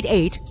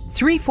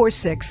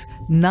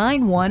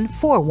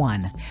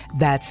 888-346-9141.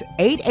 That's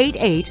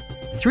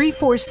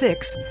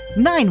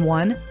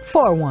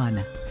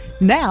 888-346-9141.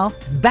 Now,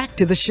 back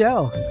to the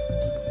show.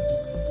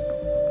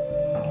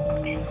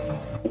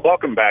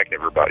 Welcome back,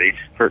 everybody,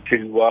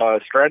 to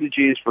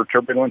Strategies for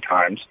Turbulent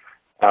Times.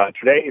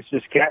 Today, it's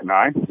just Kat and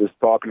I just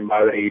talking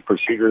about a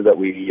procedure that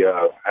we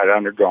had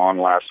undergone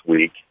last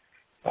week,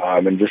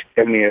 and just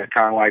giving you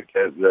kind of like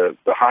the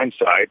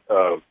hindsight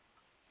of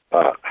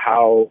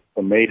how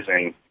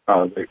amazing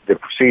the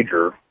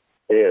procedure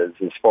is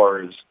as far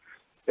as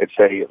it's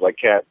like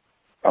Kat,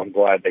 I'm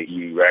glad that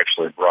you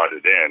actually brought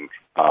it in,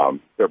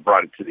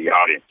 brought it to the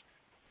audience.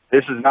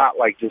 This is not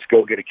like just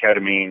go get a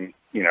ketamine,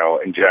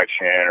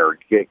 injection or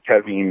get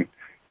ketamine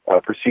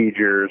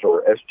procedures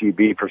or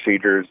SGB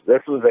procedures.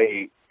 This was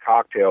a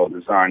cocktail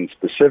designed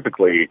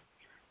specifically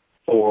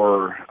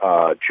for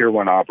Tier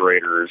 1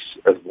 operators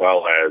as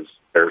well as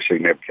their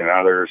significant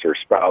others or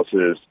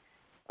spouses,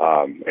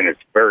 and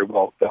it's very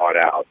well thought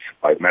out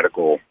by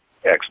medical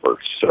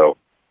experts. So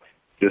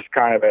just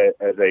kind of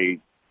as a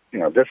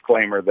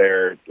disclaimer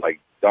there, like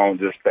don't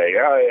just say,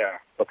 oh, yeah,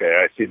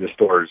 okay, I see the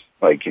stores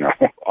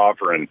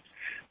offering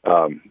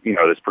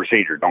this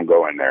procedure. Don't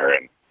go in there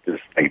and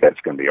just think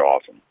that's going to be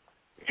awesome.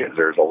 Because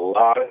there's a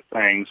lot of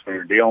things when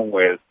you're dealing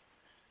with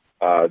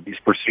these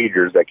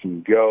procedures that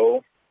can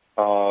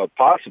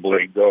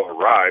possibly go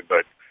awry,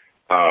 but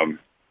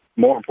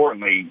more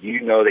importantly,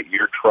 that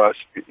you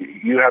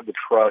have the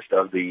trust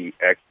of the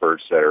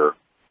experts that are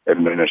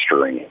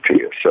administering it to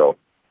you. So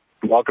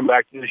welcome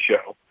back to the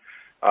show.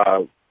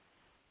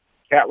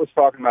 Kat was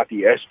talking about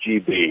the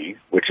SGB,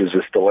 which is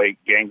the stellate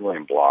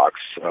ganglion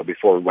blocks,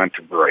 before we went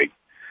to break.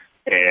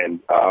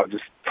 And I'll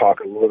just talk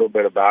a little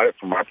bit about it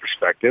from my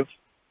perspective.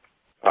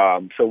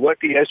 So what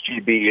the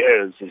SGB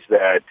is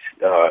that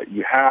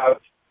you have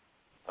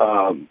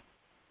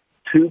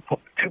two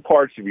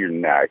parts of your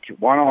neck,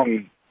 one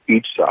on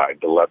each side,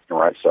 the left and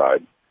right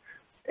side.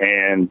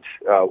 And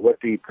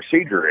what the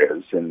procedure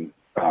is, and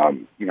I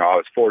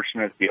was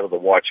fortunate to be able to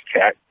watch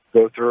Kat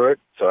go through it,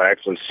 so I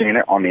actually seen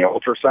it on the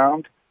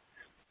ultrasound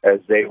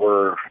as they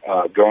were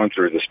going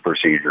through this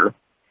procedure.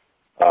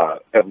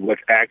 Of what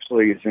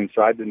actually is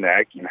inside the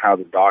neck and how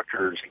the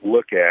doctors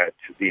look at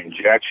the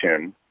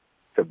injection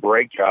to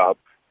break up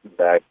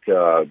that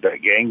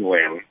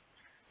ganglion.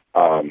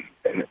 And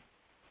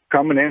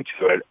coming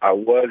into it, I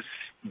was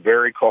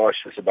very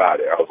cautious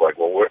about it. I was like,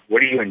 well,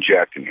 what are you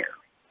injecting here?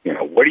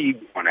 What are you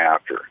going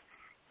after?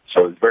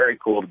 So it's very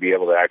cool to be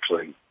able to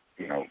actually,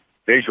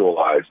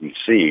 visualize and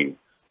see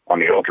on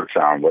the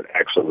ultrasound what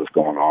actually was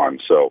going on.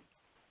 So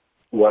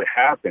what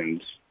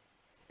happens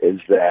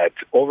is that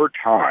over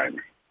time,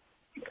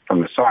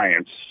 from the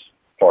science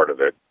part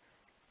of it,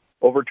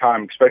 over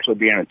time, especially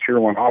being a Tier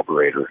 1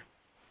 operator,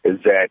 is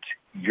that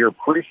your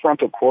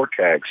prefrontal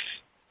cortex,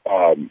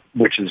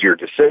 which is your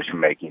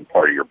decision-making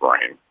part of your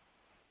brain,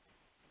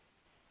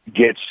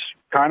 gets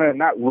kind of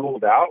not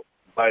ruled out,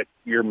 but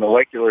your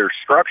molecular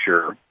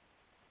structure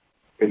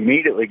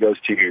immediately goes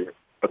to your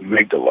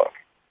amygdala.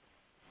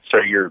 So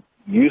you're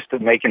used to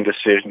making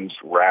decisions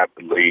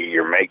rapidly.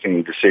 You're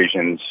making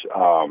decisions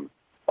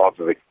off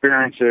of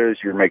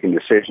experiences. You're making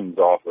decisions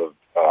off of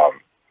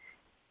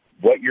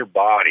what your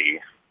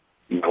body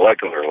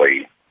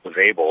molecularly was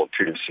able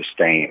to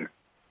sustain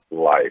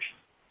life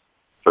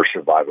for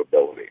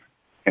survivability.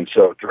 And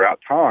so throughout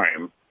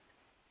time,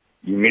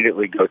 you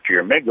immediately go to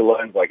your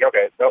amygdala and it's like,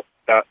 okay, nope,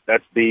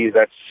 that's B,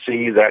 that's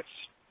C, that's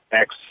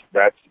X,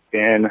 that's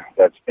N,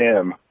 that's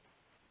M,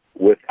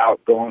 without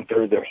going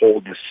through the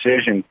whole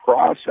decision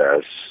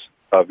process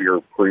of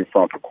your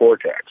prefrontal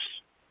cortex.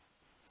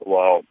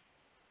 Well,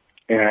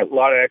 and a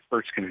lot of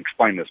experts can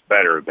explain this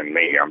better than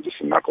me. I'm just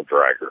a knuckle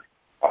dragger.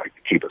 I like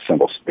to keep it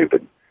simple,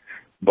 stupid.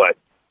 But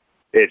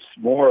it's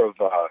more of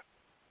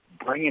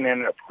bringing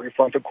in a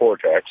prefrontal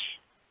cortex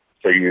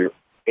so you're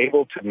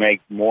able to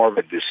make more of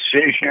a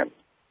decision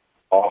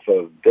off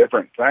of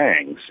different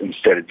things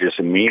instead of just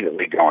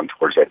immediately going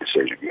towards that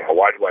decision.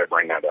 Why do I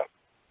bring that up?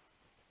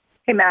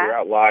 Hey, Matt.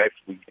 Throughout life,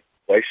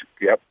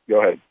 yep,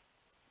 go ahead.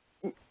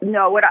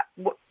 No,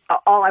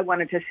 all I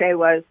wanted to say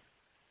was,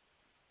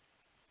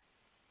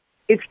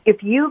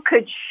 if you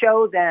could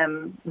show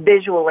them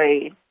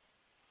visually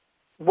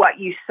what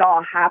you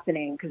saw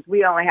happening, because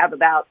we only have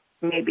about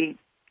maybe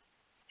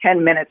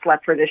 10 minutes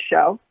left for this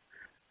show,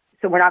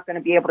 so we're not going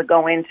to be able to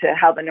go into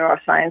how the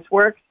neuroscience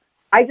works.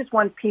 I just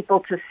want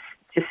people to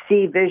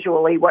see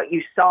visually what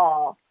you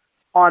saw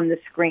on the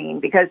screen,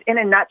 because in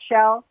a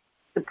nutshell,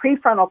 the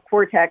prefrontal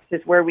cortex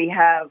is where we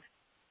have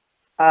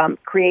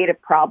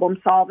creative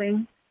problem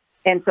solving.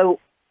 And so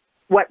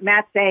what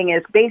Matt's saying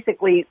is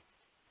basically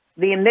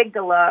the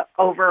amygdala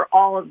over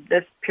all of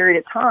this period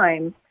of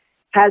time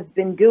has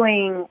been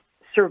doing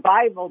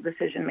survival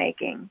decision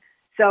making.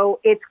 So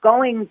it's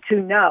going to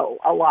know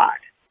a lot.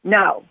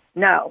 No,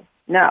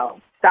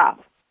 stop,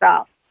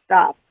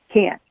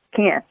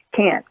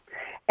 can't.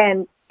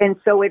 And And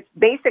so it's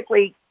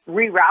basically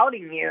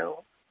rerouting you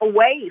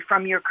away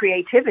from your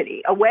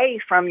creativity, away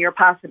from your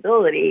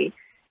possibility,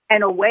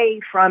 and away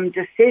from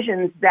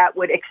decisions that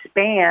would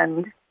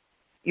expand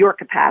your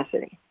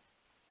capacity.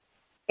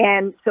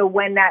 And so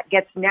when that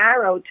gets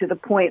narrowed to the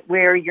point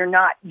where you're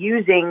not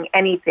using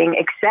anything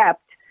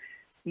except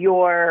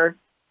your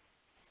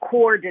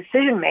core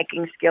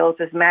decision-making skills,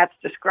 as Matt's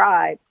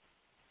described,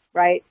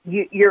 right,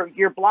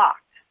 you're blocked.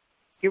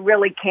 You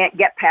really can't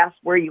get past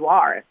where you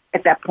are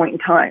at that point in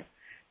time.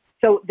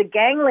 So the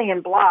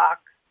ganglion block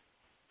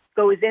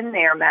goes in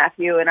there,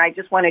 Matthew, and I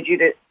just wanted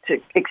you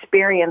to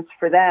experience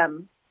for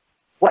them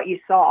what you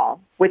saw,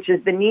 which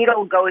is the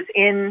needle goes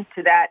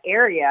into that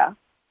area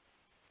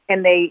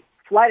and they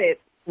flood it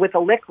with a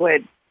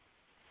liquid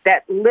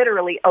that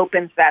literally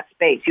opens that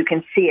space. You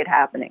can see it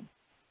happening.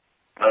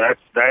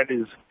 That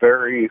is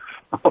very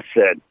well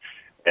said.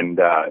 And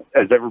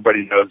as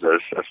everybody knows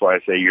this, that's why I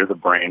say you're the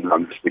brain,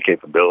 I'm just the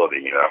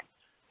capability, you know.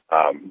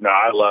 No,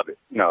 I love it.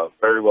 No,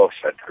 very well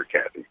said,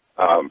 Kathy.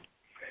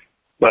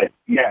 But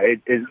yeah,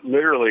 it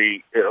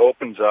literally, it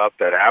opens up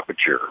that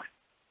aperture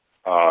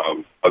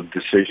of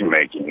decision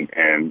making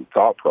and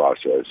thought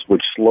process,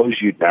 which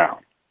slows you down.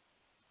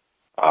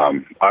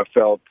 I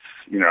felt,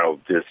 you know,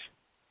 this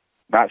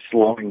not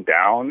slowing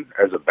down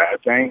as a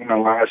bad thing in the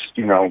last,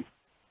 you know,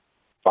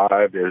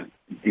 5 to,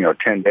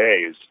 10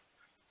 days.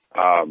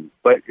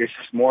 But it's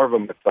just more of a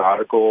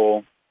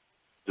methodical,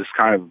 just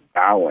kind of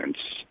balance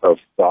of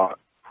thought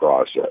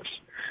process.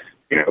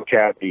 You know,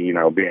 Kathy, you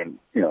know, being,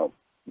 you know,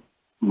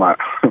 my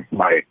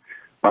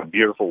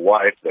beautiful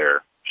wife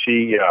there,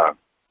 she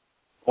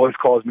always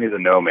calls me the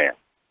no man.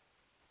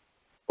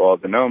 Well,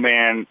 the no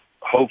man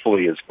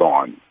hopefully is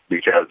gone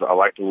because I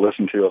like to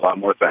listen to a lot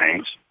more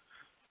things,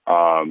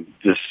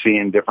 just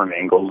seeing different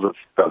angles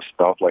of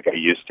stuff like I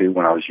used to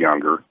when I was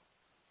younger,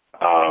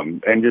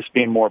 and just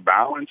being more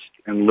balanced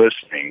and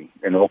listening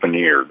and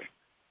open-eared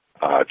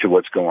to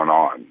what's going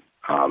on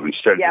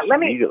instead of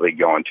immediately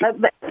going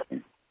to...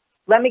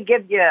 Let me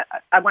give you,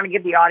 I want to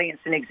give the audience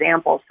an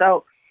example.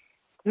 So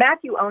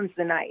Matthew owns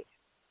the night,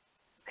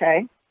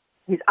 okay?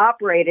 He's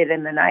operated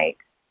in the night,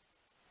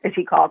 as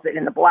he calls it,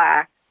 in the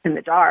black, in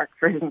the dark,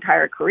 for his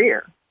entire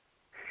career.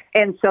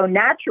 And so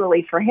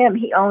naturally for him,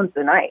 he owns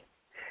the night.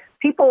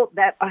 People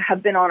that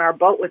have been on our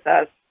boat with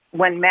us,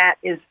 when Matt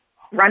is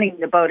running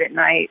the boat at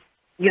night,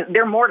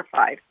 they're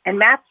mortified. And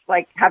Matt's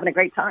like having a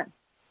great time.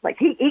 Like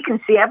he can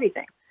see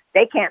everything.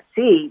 They can't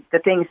see the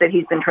things that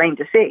he's been trained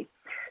to see.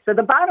 So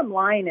the bottom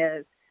line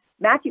is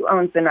Matthew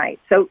owns the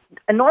night. So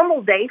a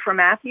normal day for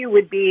Matthew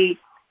would be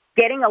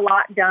getting a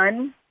lot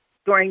done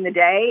during the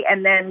day,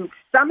 and then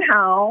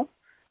somehow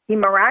he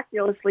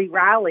miraculously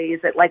rallies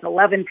at like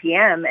 11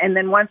 p.m. and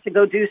then wants to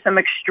go do some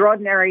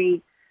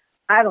extraordinary,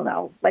 I don't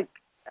know, like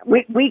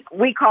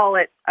we call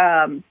it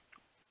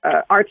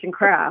arts and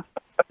crafts.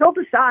 He'll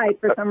decide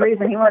for some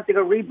reason he wants to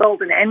go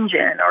rebuild an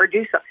engine or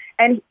do something.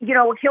 And, you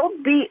know, he'll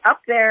be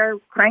up there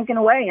cranking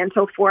away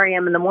until 4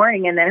 a.m. in the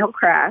morning, and then he'll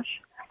crash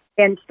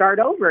and start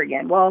over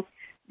again. Well,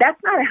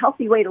 that's not a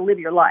healthy way to live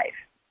your life.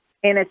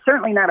 And it's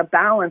certainly not a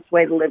balanced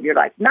way to live your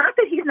life. Not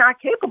that he's not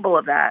capable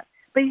of that,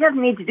 but he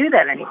doesn't need to do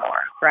that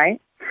anymore,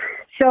 right?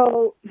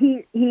 So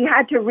he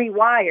had to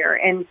rewire,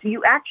 and so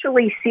you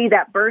actually see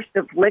that burst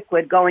of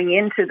liquid going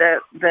into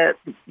the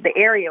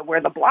area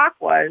where the block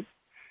was,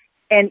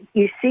 and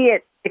you see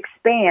it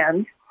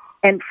expand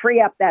and free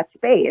up that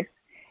space.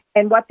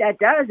 And what that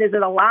does is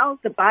it allows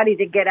the body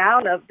to get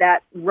out of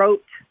that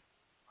rote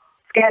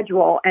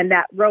schedule and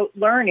that rote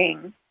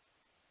learning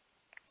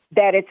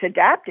that it's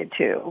adapted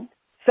to,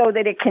 so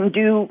that it can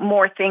do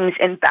more things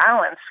in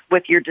balance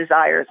with your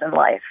desires in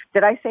life.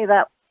 Did I say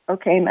that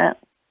okay, Matt?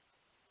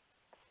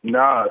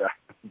 No,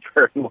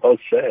 very well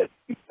said.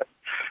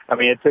 I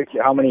mean, it took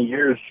how many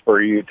years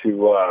for you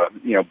to,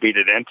 beat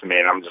it into me?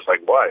 And I'm just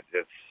like, what?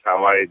 It's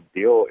how I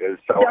deal. Is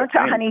how don't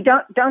tell, honey.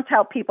 Don't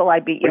tell people I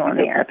beat you on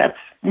the air. That's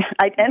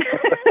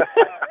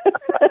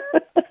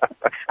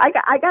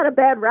I got a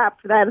bad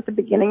rap for that at the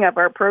beginning of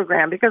our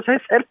program because I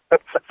said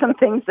some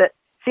things that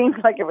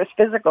seemed like it was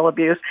physical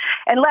abuse.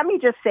 And let me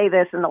just say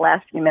this in the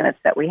last few minutes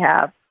that we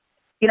have.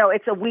 You know,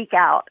 it's a week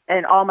out,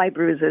 and all my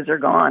bruises are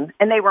gone.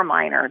 And they were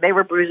minor. They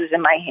were bruises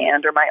in my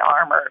hand or my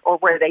arm or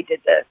where they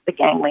did the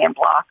ganglion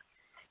block.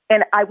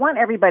 And I want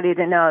everybody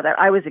to know that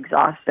I was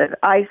exhausted.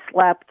 I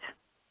slept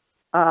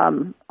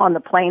on the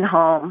plane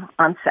home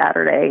on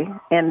Saturday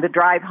and the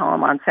drive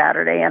home on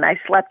Saturday, and I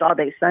slept all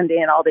day Sunday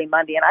and all day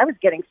Monday, and I was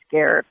getting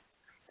scared.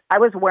 I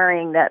was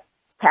worrying that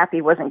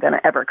Kathy wasn't going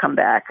to ever come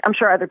back. I'm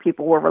sure other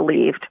people were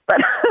relieved, but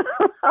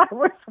I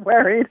was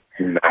worried.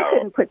 No.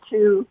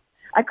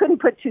 I couldn't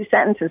put two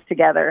sentences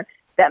together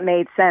that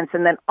made sense.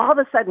 And then all of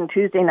a sudden,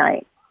 Tuesday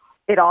night,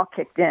 it all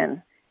kicked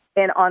in.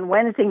 And on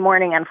Wednesday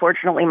morning,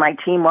 unfortunately, my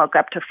team woke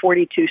up to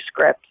 42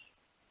 scripts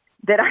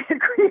that I had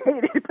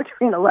created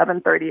between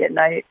 11:30 at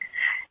night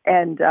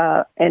and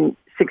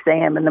 6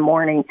 a.m. in the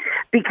morning,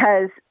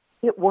 because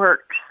it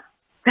works.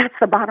 That's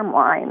the bottom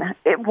line.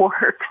 It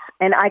works.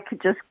 And I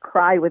could just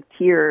cry with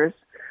tears.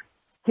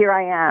 Here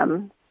I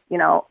am,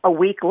 a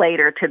week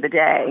later to the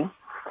day.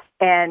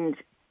 And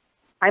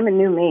I'm a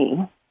new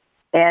me.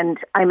 And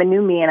I'm a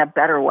new me in a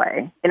better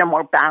way, in a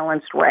more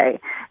balanced way.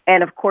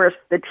 And of course,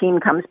 the team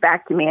comes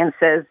back to me and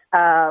says,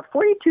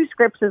 42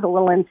 scripts is a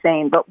little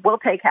insane, but we'll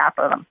take half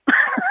of them.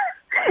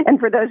 And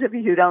for those of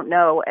you who don't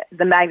know,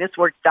 the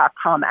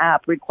MagnusWorks.com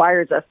app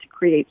requires us to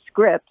create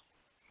scripts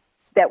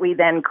that we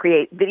then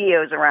create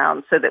videos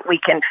around so that we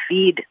can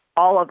feed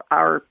all of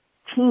our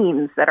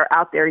teams that are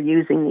out there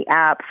using the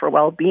app for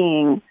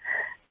well-being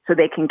so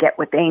they can get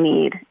what they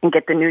need and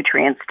get the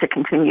nutrients to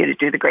continue to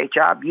do the great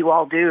job you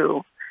all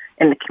do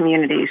in the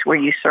communities where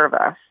you serve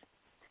us,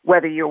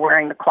 whether you're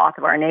wearing the cloth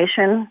of our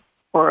nation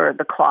or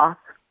the cloth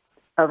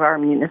of our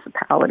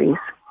municipalities.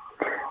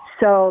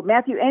 So,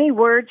 Matthew, any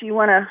words you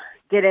want to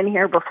get in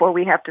here before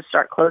we have to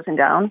start closing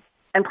down?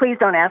 And please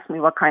don't ask me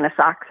what kind of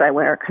socks I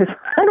wear, because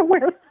I don't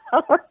wear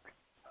socks.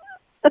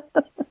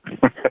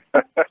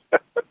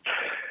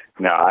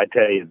 No, I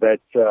tell you,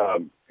 that's,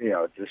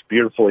 just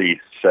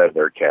beautifully said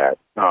there, Kat.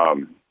 We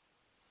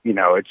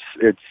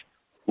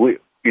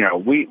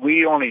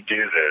only do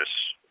this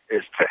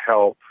is to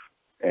help,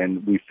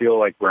 and we feel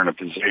like we're in a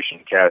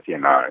position, Kathy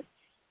and I,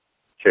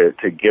 to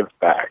give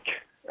back.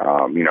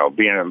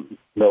 Being a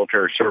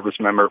military service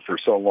member for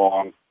so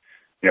long,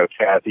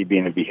 Kathy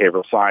being a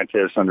behavioral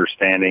scientist,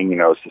 understanding,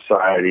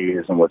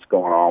 societies and what's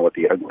going on with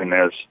the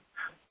ugliness.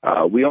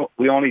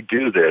 We only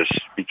do this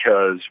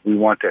because we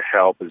want to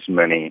help as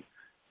many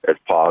as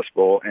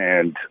possible.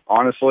 And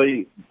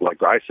honestly,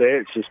 like I say,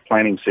 it's just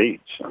planting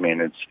seeds. I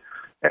mean, and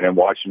then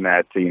watching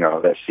that,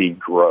 that seed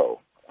grow.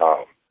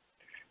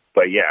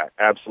 But yeah,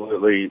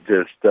 absolutely.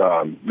 Just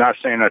not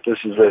saying that this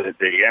is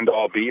the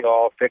end-all,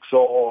 be-all,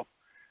 fix-all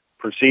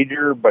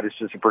procedure, but it's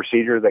just a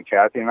procedure that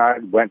Kathy and I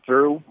went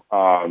through,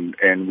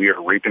 and we are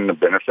reaping the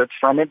benefits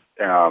from it.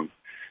 And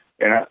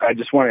I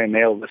just want to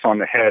nail this on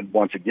the head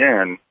once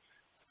again,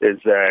 is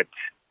that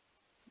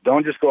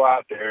don't just go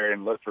out there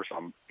and look for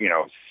some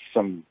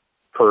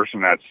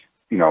person that's,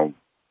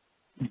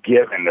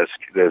 given this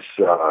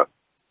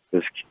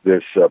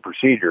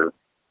procedure.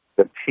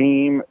 The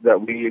team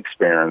that we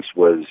experienced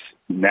was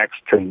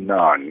next to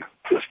none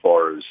as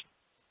far as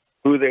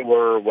who they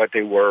were, what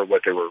they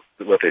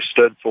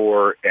stood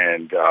for,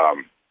 and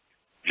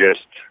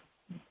just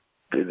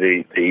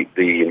the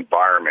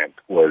environment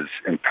was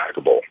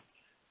impeccable.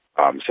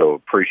 So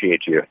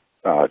appreciate you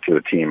to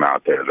the team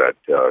out there that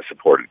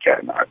supported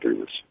Kat and I through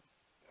this.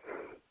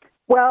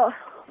 Well,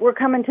 we're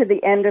coming to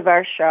the end of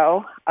our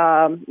show.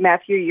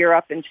 Matthew, you're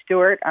up in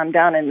Stewart. I'm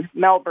down in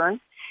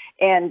Melbourne.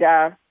 And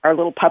our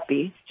little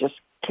puppy just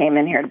came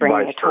in here to bring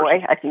me a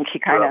toy. I think he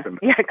kind of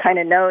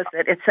knows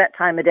that it's that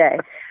time of day.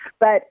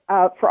 But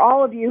for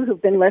all of you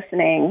who've been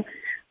listening,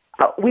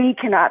 we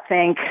cannot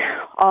thank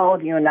all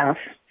of you enough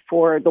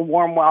for the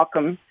warm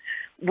welcome.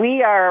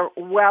 We are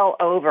well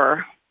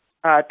over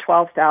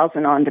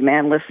 12,000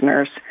 on-demand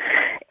listeners,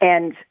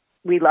 and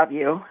we love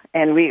you,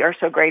 and we are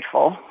so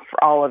grateful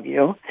for all of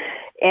you.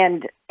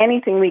 And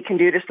anything we can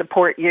do to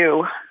support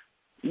you,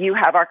 you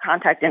have our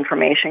contact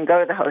information. Go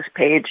to the host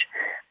page.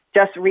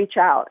 Just reach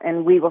out,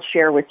 and we will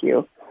share with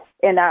you.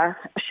 And a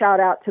shout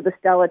out to the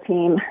Stella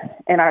team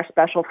and our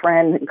special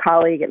friend and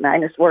colleague at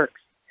MagnusWorks,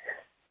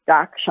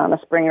 Doc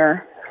Shauna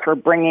Springer, for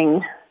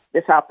bringing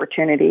this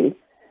opportunity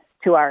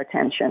to our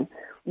attention.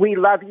 We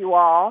love you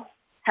all.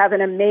 Have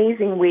an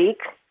amazing week.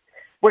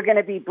 We're going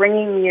to be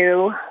bringing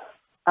you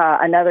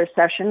another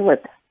session with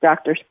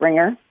Dr.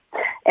 Springer,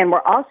 and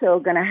we're also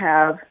going to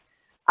have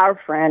our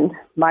friend,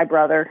 my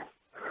brother,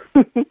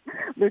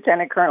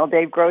 Lieutenant Colonel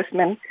Dave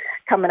Grossman,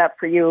 coming up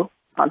for you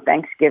on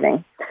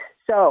Thanksgiving.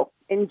 So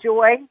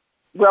enjoy.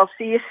 We'll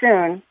see you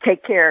soon.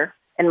 Take care.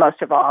 And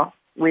most of all,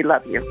 we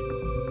love you.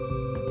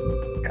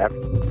 Yep.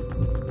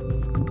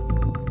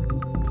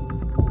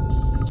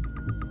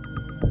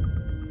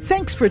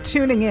 Thanks for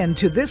tuning in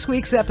to this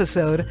week's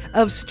episode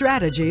of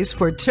Strategies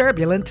for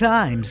Turbulent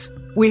Times.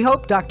 We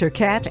hope Dr.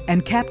 Kat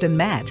and Captain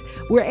Matt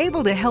were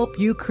able to help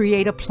you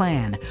create a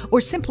plan or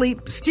simply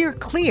steer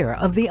clear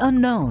of the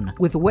unknown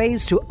with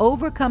ways to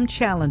overcome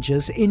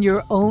challenges in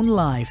your own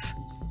life.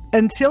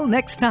 Until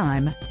next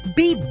time,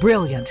 be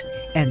brilliant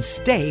and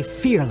stay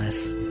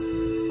fearless.